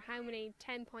how many,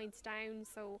 10 points down,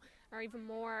 so, or even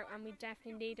more, and we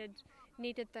definitely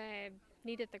needed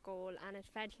the goal, and it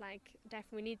felt like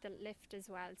definitely we need the lift as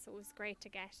well. So it was great to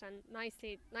get, and nice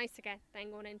to get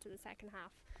then going into the second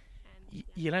half.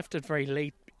 You left it very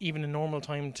late, even in normal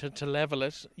time, to level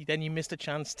it. Then you missed a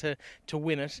chance to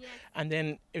win it, and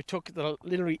then it took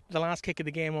literally the last kick of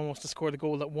the game almost to score the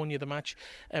goal that won you the match.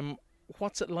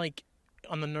 What's it like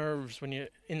on the nerves when you're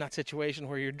in that situation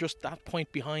where you're just that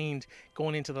point behind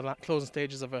going into the closing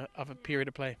stages of a period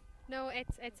of play? No,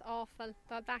 it's awful.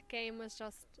 That game was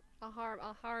just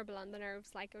horrible on the nerves.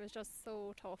 Like, it was just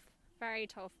so tough, very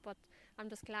tough. But I'm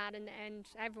just glad in the end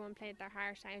everyone played their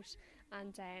heart out,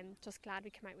 and just glad we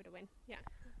came out with a win. Yeah.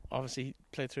 Obviously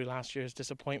played through last year's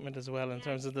disappointment as well in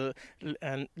terms of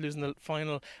losing the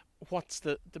final. What's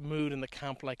the mood in the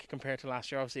camp like compared to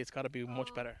last year? Obviously it's got to be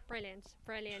much better. Brilliant.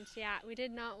 Yeah, we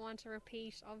did not want a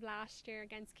repeat of last year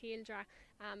against Caillins.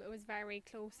 It was very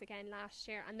close again last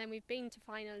year, and then we've been to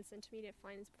finals, intermediate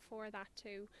finals before that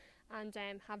too, and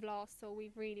have lost, so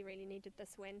we've really needed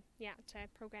this win to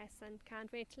progress, and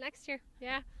can't wait till next year.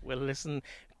 Well, listen,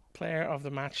 player of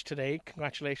the match today,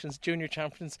 congratulations, junior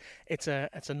champions. It's a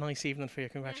nice evening for you.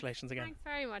 Congratulations again. Thanks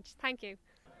very much. Thank you.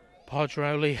 Podge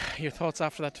Rowley, your thoughts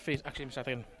after that defeat? Actually, let me start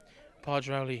again. Podge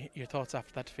Rowley, your thoughts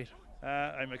after that defeat?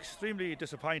 I'm extremely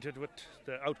disappointed with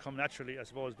the outcome naturally, I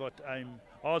suppose, but I'm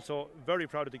also very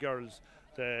proud of the girls.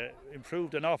 They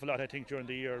improved an awful lot, I think, during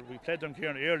the year. We played them here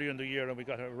earlier in the year and we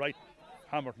got a right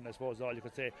hammerton, I suppose, all you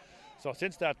could say. So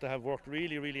since that, they have worked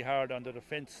really hard on the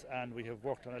defence, and we have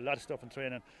worked on a lot of stuff in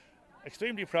training.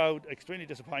 Extremely proud, extremely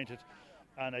disappointed,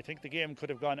 and I think the game could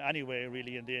have gone anyway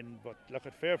really in the end, but look,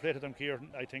 at fair play to them, Kieran.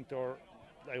 I think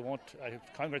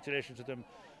congratulations to them.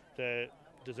 They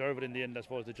deserve it in the end, I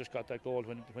suppose. They just got that goal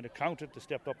when it counted. They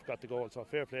stepped up, got the goal, so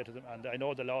fair play to them. And I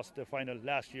know they lost the final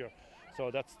last year,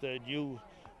 so that's the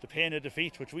pain of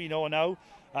defeat, which we know now,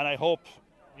 and I hope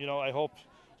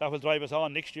that will drive us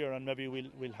on next year, and maybe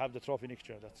we'll have the trophy next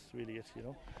year. That's really it,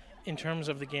 In terms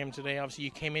of the game today, obviously you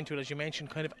came into it, as you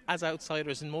mentioned, kind of as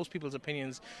outsiders in most people's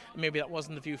opinions. Maybe that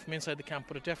wasn't the view from inside the camp,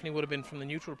 but it definitely would have been from the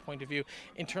neutral point of view.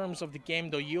 In terms of the game,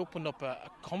 though, you opened up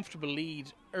a comfortable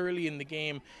lead early in the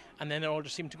game, and then it all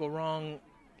just seemed to go wrong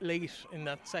late in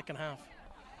that second half.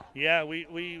 Yeah,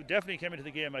 we definitely came into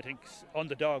the game, I think,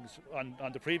 underdogs on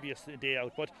the previous day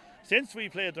out. But since we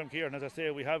played Drumkeerin, as I say,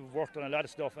 we have worked on a lot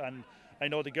of stuff, and I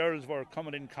know the girls were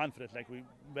coming in confident. Like,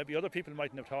 maybe other people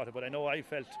mightn't have thought it, but I know I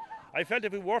felt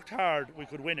if we worked hard, we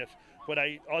could win it. But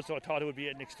I also thought it would be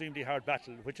an extremely hard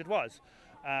battle, which it was.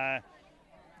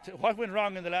 What went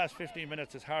wrong in the last 15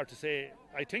 minutes is hard to say.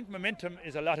 I think momentum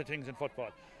is a lot of things in football,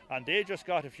 and they just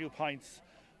got a few points,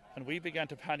 and we began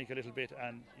to panic a little bit,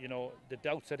 and the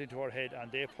doubt set into our head,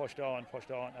 and they pushed on,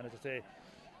 and as I say,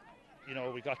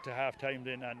 we got to half time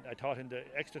then, and I thought in the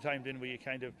extra time then we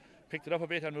kind of picked it up a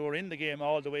bit, and we were in the game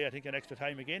all the way, I think, in extra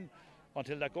time again,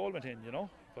 until that goal went in,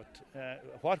 But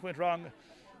what went wrong,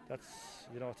 that's,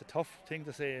 it's a tough thing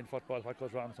to say in football, what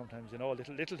goes wrong sometimes,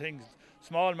 little things,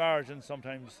 small margins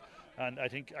sometimes, and I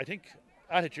think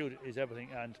attitude is everything,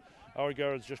 and our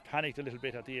girls just panicked a little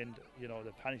bit at the end, they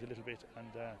panicked a little bit, and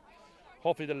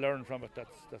hopefully they'll learn from it.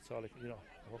 That's all,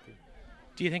 hopefully.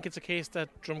 Do you think it's a case that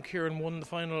Drumkeerin won the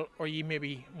final, or you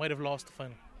maybe might have lost the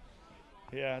final?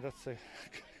 Yeah, that's a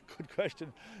good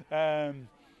question.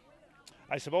 I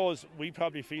I suppose we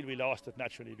probably feel we lost it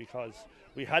naturally because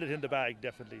we had it in the bag,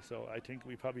 definitely. So I think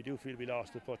we probably do feel we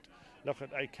lost it. But look,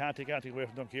 I can't take anything away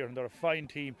from Drumkeerin. They're a fine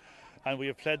team, and we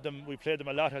have played them. We played them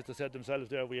a lot, as they said themselves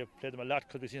there. We have played them a lot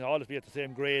because we've seen all of be at the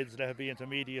same grades, let it be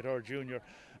intermediate or junior,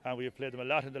 and we have played them a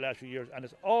lot in the last few years. And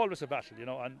it's always a battle, you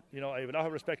know. And you know, I have a lot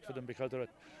of respect for them because they're a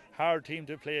hard team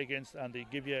to play against, and they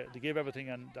give everything,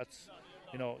 and that's.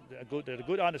 You know, they're a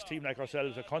good, honest team like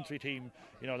ourselves, a country team.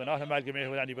 You know, they're not amalgamated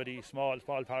with anybody, small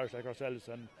parish like ourselves,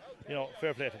 and, you know,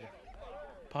 fair play to them.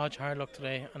 Podge, hard luck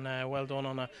today, and well done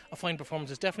on a fine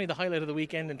performance. It's definitely the highlight of the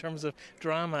weekend in terms of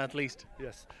drama, at least.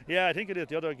 Yes, yeah, I think it is.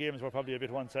 The other games were probably a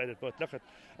bit one-sided, but look,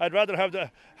 I'd rather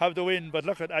have the win. But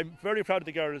look, I'm very proud of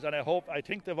the girls, and I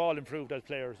think they've all improved as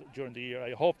players during the year.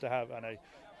 I hope they have, and I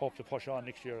hope to push on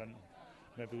next year, and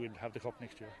maybe we'll have the cup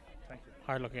next year. Thank you.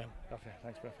 Hard luck again. Okay,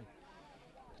 thanks, Bethany.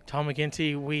 Tom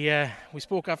McGinty, we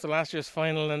spoke after last year's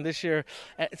final, and this year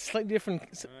it's a slightly different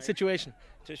situation.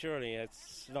 Surely,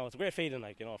 it's a great feeling,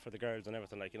 like, you know, for the girls and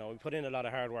everything. Like, you know, we put in a lot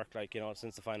of hard work, like, you know,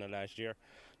 since the final last year.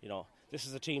 You know, this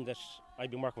is a team that I've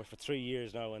been working with for 3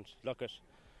 years now, and look at,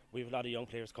 we have a lot of young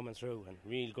players coming through and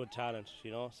real good talent,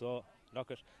 you know. So look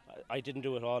at, I didn't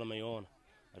do it all on my own.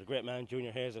 I had a great man,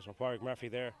 Junior Hayes from Warwick Murphy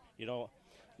there, you know.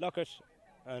 Look at,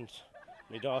 and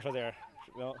my daughter there,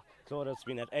 you know. Claudia's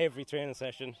been at every training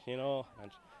session, you know,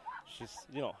 and she's,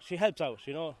 you know, she helps out,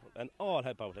 you know, and all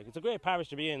help out. Like, it's a great parish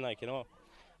to be in, like, you know.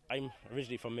 I'm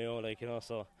originally from Mayo, like, you know,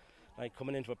 so like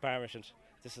coming into a parish, and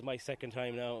this is my second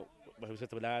time now. I was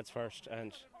with the lads first,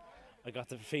 and I got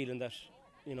the feeling that,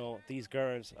 you know, these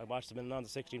girls, I watched them in an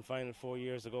under-16 final 4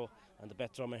 years ago, and the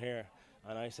bet Dromahair,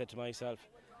 and I said to myself,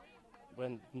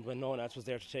 when no one else was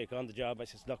there to take on the job, I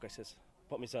says, look, I says,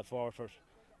 put myself forward for it.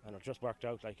 And it just worked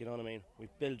out, like, you know what I mean. We've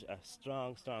built a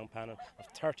strong panel of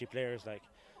 30 players. Like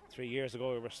 3 years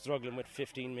ago, we were struggling with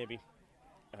 15, maybe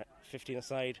 15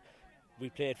 aside. We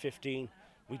played 15.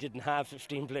 We didn't have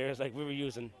 15 players. Like, we were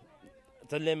using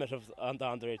the limit on the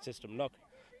underage system. Look,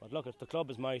 the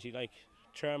club is mighty. Like,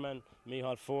 chairman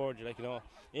Micheál Ford, like, you know,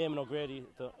 Eamon O'Grady,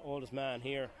 the oldest man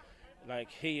here.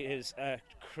 Like, he is a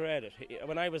credit.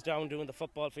 When I was down doing the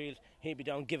football field, he'd be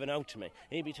down giving out to me.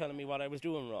 He'd be telling me what I was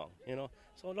doing wrong, you know.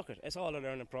 So look, it's all a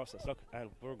learning process. Look, and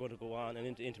we're going to go on and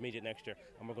into intermediate next year,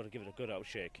 and we're going to give it a good out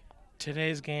shake.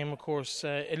 Today's game, of course,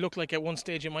 it looked like at one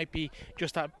stage it might be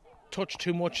just that touch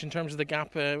too much in terms of the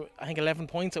gap. I think 11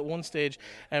 points at one stage.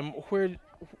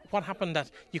 What happened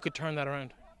that you could turn that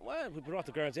around? Well, we brought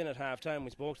the girls in at half time. We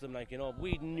spoke to them, like, you know,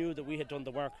 we knew that we had done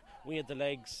the work. We had the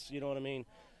legs, you know what I mean.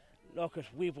 Look,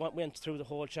 we went through the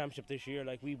whole championship this year.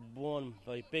 Like, we won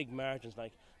by big margins.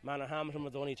 Like, Manorhamilton were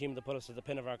the only team that put us to the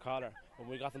pin of our collar. When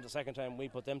we got them the second time, we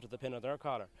put them to the pin of their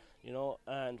collar, you know.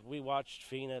 And we watched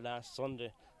Fenagh last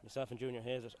Sunday, myself and Junior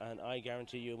Hayes, and I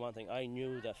guarantee you one thing, I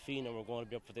knew that Fenagh were going to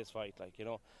be up for this fight, like, you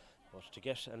know. But to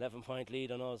get an 11-point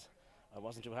lead on us, I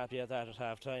wasn't too happy at that at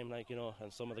half time, like, you know.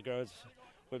 And some of the girls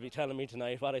will be telling me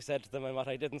tonight what I said to them and what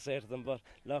I didn't say to them. But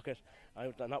look,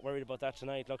 I'm not worried about that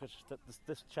tonight. Look,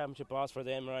 this championship was for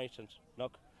them, right? And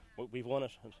look, we've won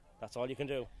it, and that's all you can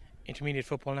do. Intermediate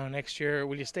football now next year.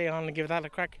 Will you stay on and give that a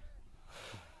crack?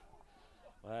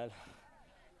 Well,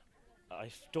 I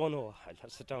don't know. I'll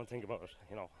have to sit down and think about it.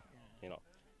 You know,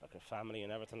 like a family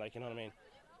and everything, like, you know what I mean.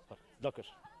 But look,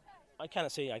 I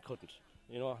can't say I couldn't,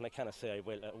 you know, and I can't say I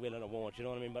will and I won't. You know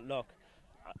what I mean? But look,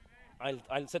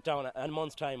 I'll sit down in a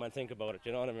month's time and think about it,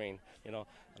 you know what I mean? You know,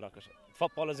 and look,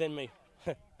 football is in me,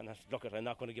 and look, I'm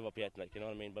not going to give up yet, like, you know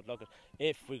what I mean? But look,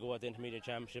 if we go at the intermediate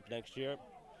championship next year,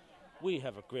 we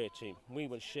have a great team. We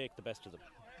will shake the best of them.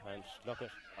 And look,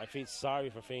 I feel sorry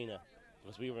for Fenagh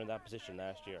because we were in that position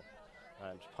last year.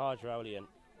 And Podge Rowley, and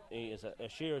he is a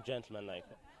sheer gentleman, like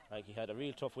he had a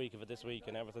real tough week of it this week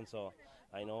and everything. So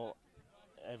I know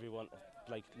everyone,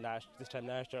 like this time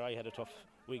last year, I had a tough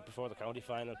week before the county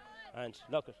final, and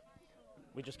look,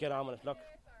 we just get on with it. Look,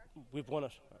 we've won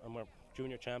it, and we're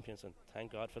junior champions, and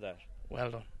thank God for that. Well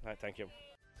done. Right, thank you.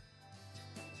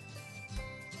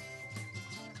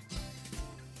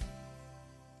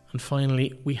 And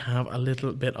finally, we have a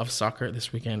little bit of soccer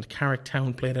this weekend.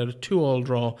 Carricktown played out a 2-2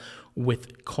 draw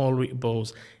with Colry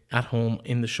Bows at home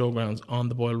in the showgrounds on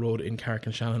the Boyle Road in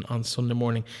Carrick-on-Shannon on Sunday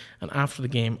morning. And after the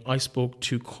game, I spoke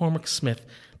to Cormac Smith,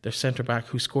 their centre-back,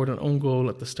 who scored an own goal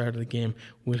at the start of the game.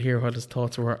 We'll hear what his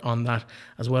thoughts were on that,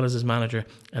 as well as his manager,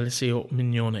 Eliseo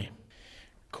Mignone.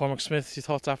 Cormac Smith, your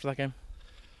thoughts after that game?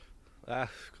 Could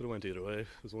have went either way. It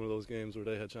was one of those games where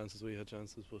they had chances, we had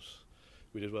chances, but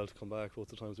we did well to come back both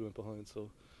the times we went behind, so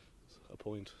a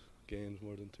point gained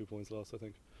more than 2 points lost, I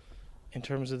think. In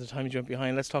terms of the time you went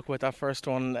behind, let's talk about that first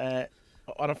one.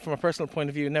 From a personal point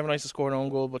of view, never nice to score an own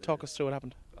goal, but talk us through what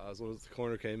happened. As soon as the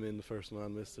corner came in, the first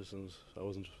man missed it, and I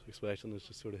wasn't expecting it.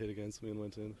 Just sort of hit against me and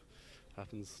went in.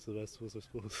 Happens to the best of us, I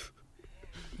suppose.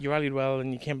 You rallied well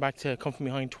and you came back to come from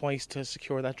behind twice to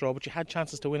secure that draw, but you had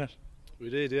chances to win it. We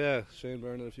did, yeah. Shane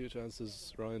Byrne had a few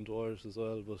chances, Ryan Dwyer as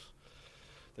well, but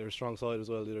they were a strong side as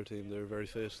well, the other team. They were very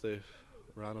fit. They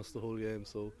ran us the whole game,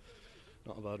 so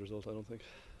not a bad result, I don't think.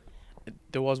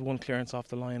 There was one clearance off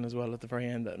the line as well at the very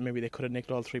end that maybe they could have nicked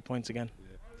all 3 points again.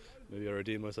 Yeah. Maybe I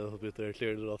redeemed myself a bit there,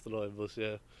 cleared it off the line, but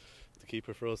yeah, the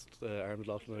keeper for us, Arnold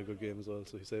Laughlin, had a good game as well,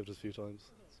 so he saved us a few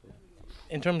times. So.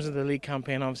 In terms of the league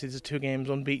campaign, obviously there's 2 games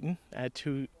unbeaten,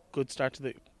 2 good start to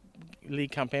the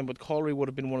league campaign, but Colry would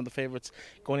have been one of the favourites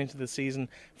going into the season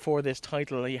for this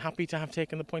title. Are you happy to have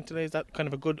taken the point today? Is that kind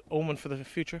of a good omen for the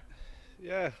future?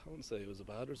 Yeah, I wouldn't say it was a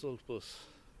bad result, but at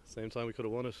the same time we could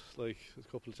have won it, like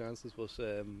a couple of chances, but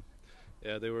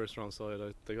yeah, they were a strong side.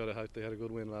 They had a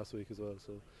good win last week as well,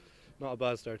 so not a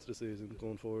bad start to the season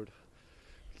going forward.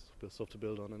 It's a bit of stuff to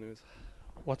build on anyways.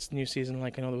 What's the new season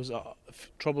like? I know there was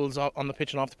troubles on the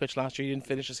pitch and off the pitch last year. You didn't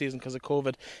finish the season because of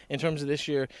COVID. In terms of this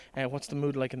year, what's the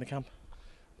mood like in the camp?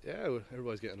 Yeah,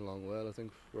 everybody's getting along well. I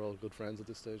think we're all good friends at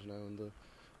this stage now, and the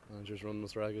manager's running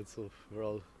us ragged, so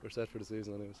we're set for the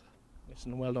season anyways.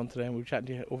 Listen, well done today, and we'll chat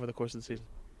to you over the course of the season.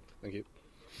 Thank you.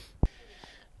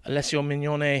 Alessio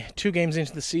Mignone, 2 games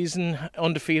into the season,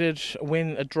 undefeated, a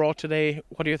win, a draw today.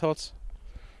 What are your thoughts?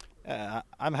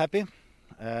 I'm happy.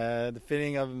 The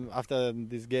feeling after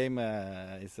this game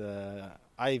is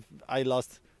I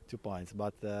lost 2 points,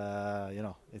 but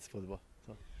it's football.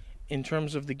 So. In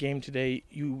terms of the game today,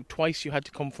 twice you had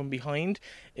to come from behind.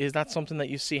 Is that something that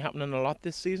you see happening a lot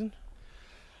this season?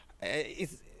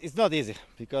 It's not easy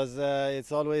because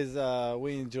it's always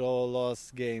win, draw, loss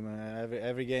game.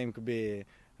 Every game could be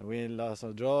a win, loss,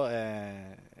 or draw.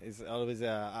 It's always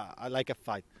like a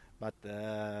fight, but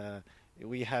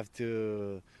we have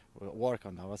to work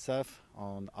on ourselves,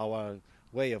 on our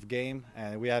way of game,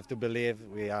 and we have to believe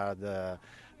we are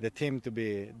the team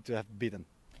to have beaten.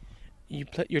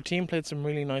 Your team played some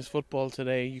really nice football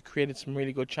today. You created some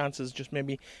really good chances, just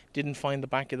maybe didn't find the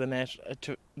back of the net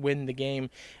to win the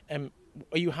game.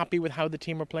 Are you happy with how the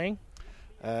team are playing?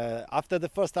 After the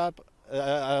first half,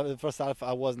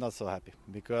 I was not so happy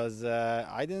because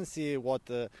I didn't see what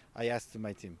I asked to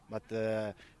my team. But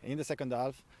in the second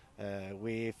half,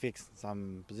 we fixed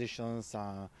some positions,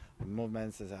 some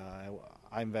movements.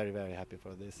 I'm very, very happy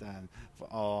for this and for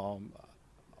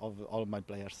of all my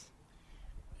players.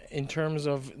 In terms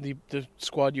of the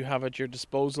squad you have at your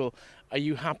disposal, are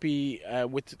you happy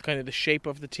with kind of the shape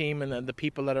of the team and the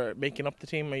people that are making up the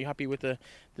team? Are you happy with the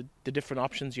different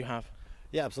options you have?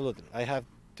 Yeah, absolutely. I have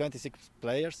 26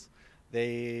 players.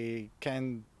 They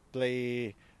can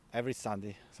play every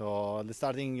Sunday. So the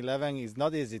starting 11 is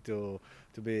not easy to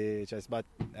be chosen, but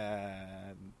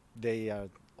they are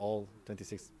all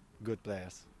 26 good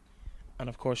players. And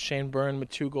of course, Shane Byrne with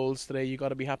 2 goals today. You got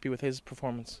to be happy with his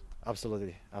performance.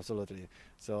 Absolutely.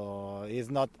 So it's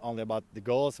not only about the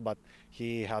goals, but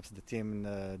he helps the team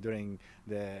during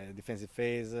the defensive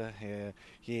phase.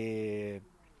 He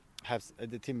helps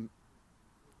the team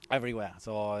everywhere.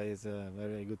 So he's a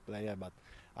very good player. But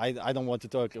I don't want to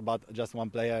talk about just one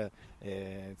player.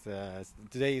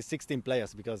 Today is 16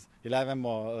 players because 11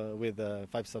 more with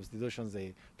 5 substitutions.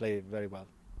 They play very well.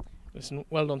 Listen,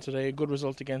 well done today. A good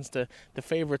result against the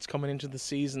favourites coming into the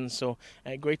season. So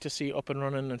great to see up and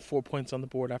running and 4 points on the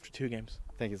board after 2 games.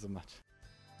 Thank you so much.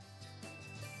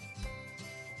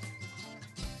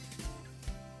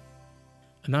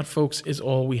 And that, folks, is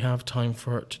all we have time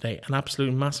for today. An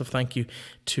absolute massive thank you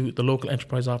to the local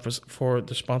enterprise office for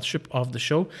the sponsorship of the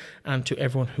show and to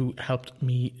everyone who helped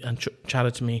me and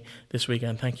chatted to me this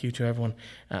weekend. Thank you to everyone,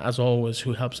 as always,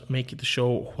 who helps make the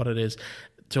show what it is.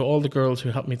 To all the girls who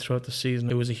helped me throughout the season,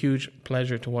 it was a huge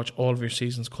pleasure to watch all of your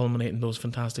seasons culminate in those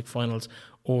fantastic finals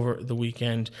over the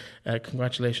weekend.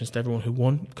 Congratulations to everyone who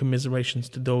won. Commiserations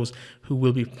to those who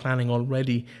will be planning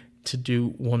already to do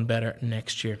one better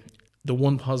next year. The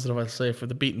one positive I'll say for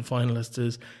the beaten finalists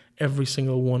is every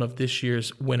single one of this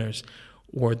year's winners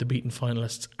were the beaten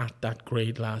finalists at that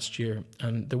grade last year,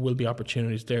 and there will be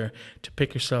opportunities there to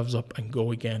pick yourselves up and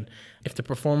go again. If the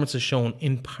performance is shown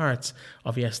in parts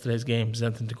of yesterday's game is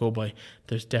anything to go by,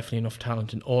 there's definitely enough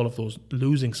talent in all of those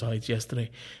losing sides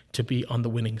yesterday to be on the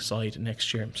winning side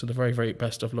next year. So the very, very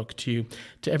best of luck to you.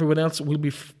 To everyone else, we'll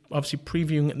be obviously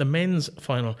previewing the men's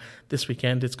final this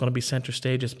weekend. It's going to be centre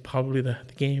stage. It's probably the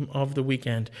game of the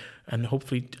weekend, and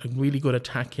hopefully a really good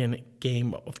attacking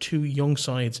game of 2 young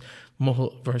sides,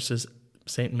 Mohill versus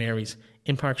St Mary's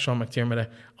in Park Sean McDermott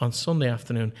on Sunday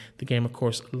afternoon. The game, of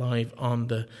course, live on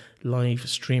the live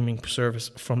streaming service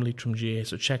from Leitrim GA.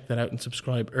 So check that out and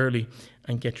subscribe early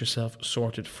and get yourself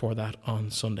sorted for that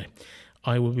on Sunday.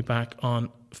 I will be back on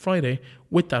Friday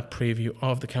with that preview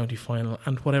of the county final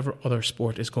and whatever other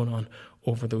sport is going on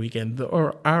over the weekend,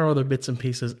 or our other bits and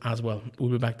pieces as well.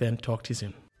 We'll be back then. Talk to you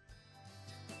soon.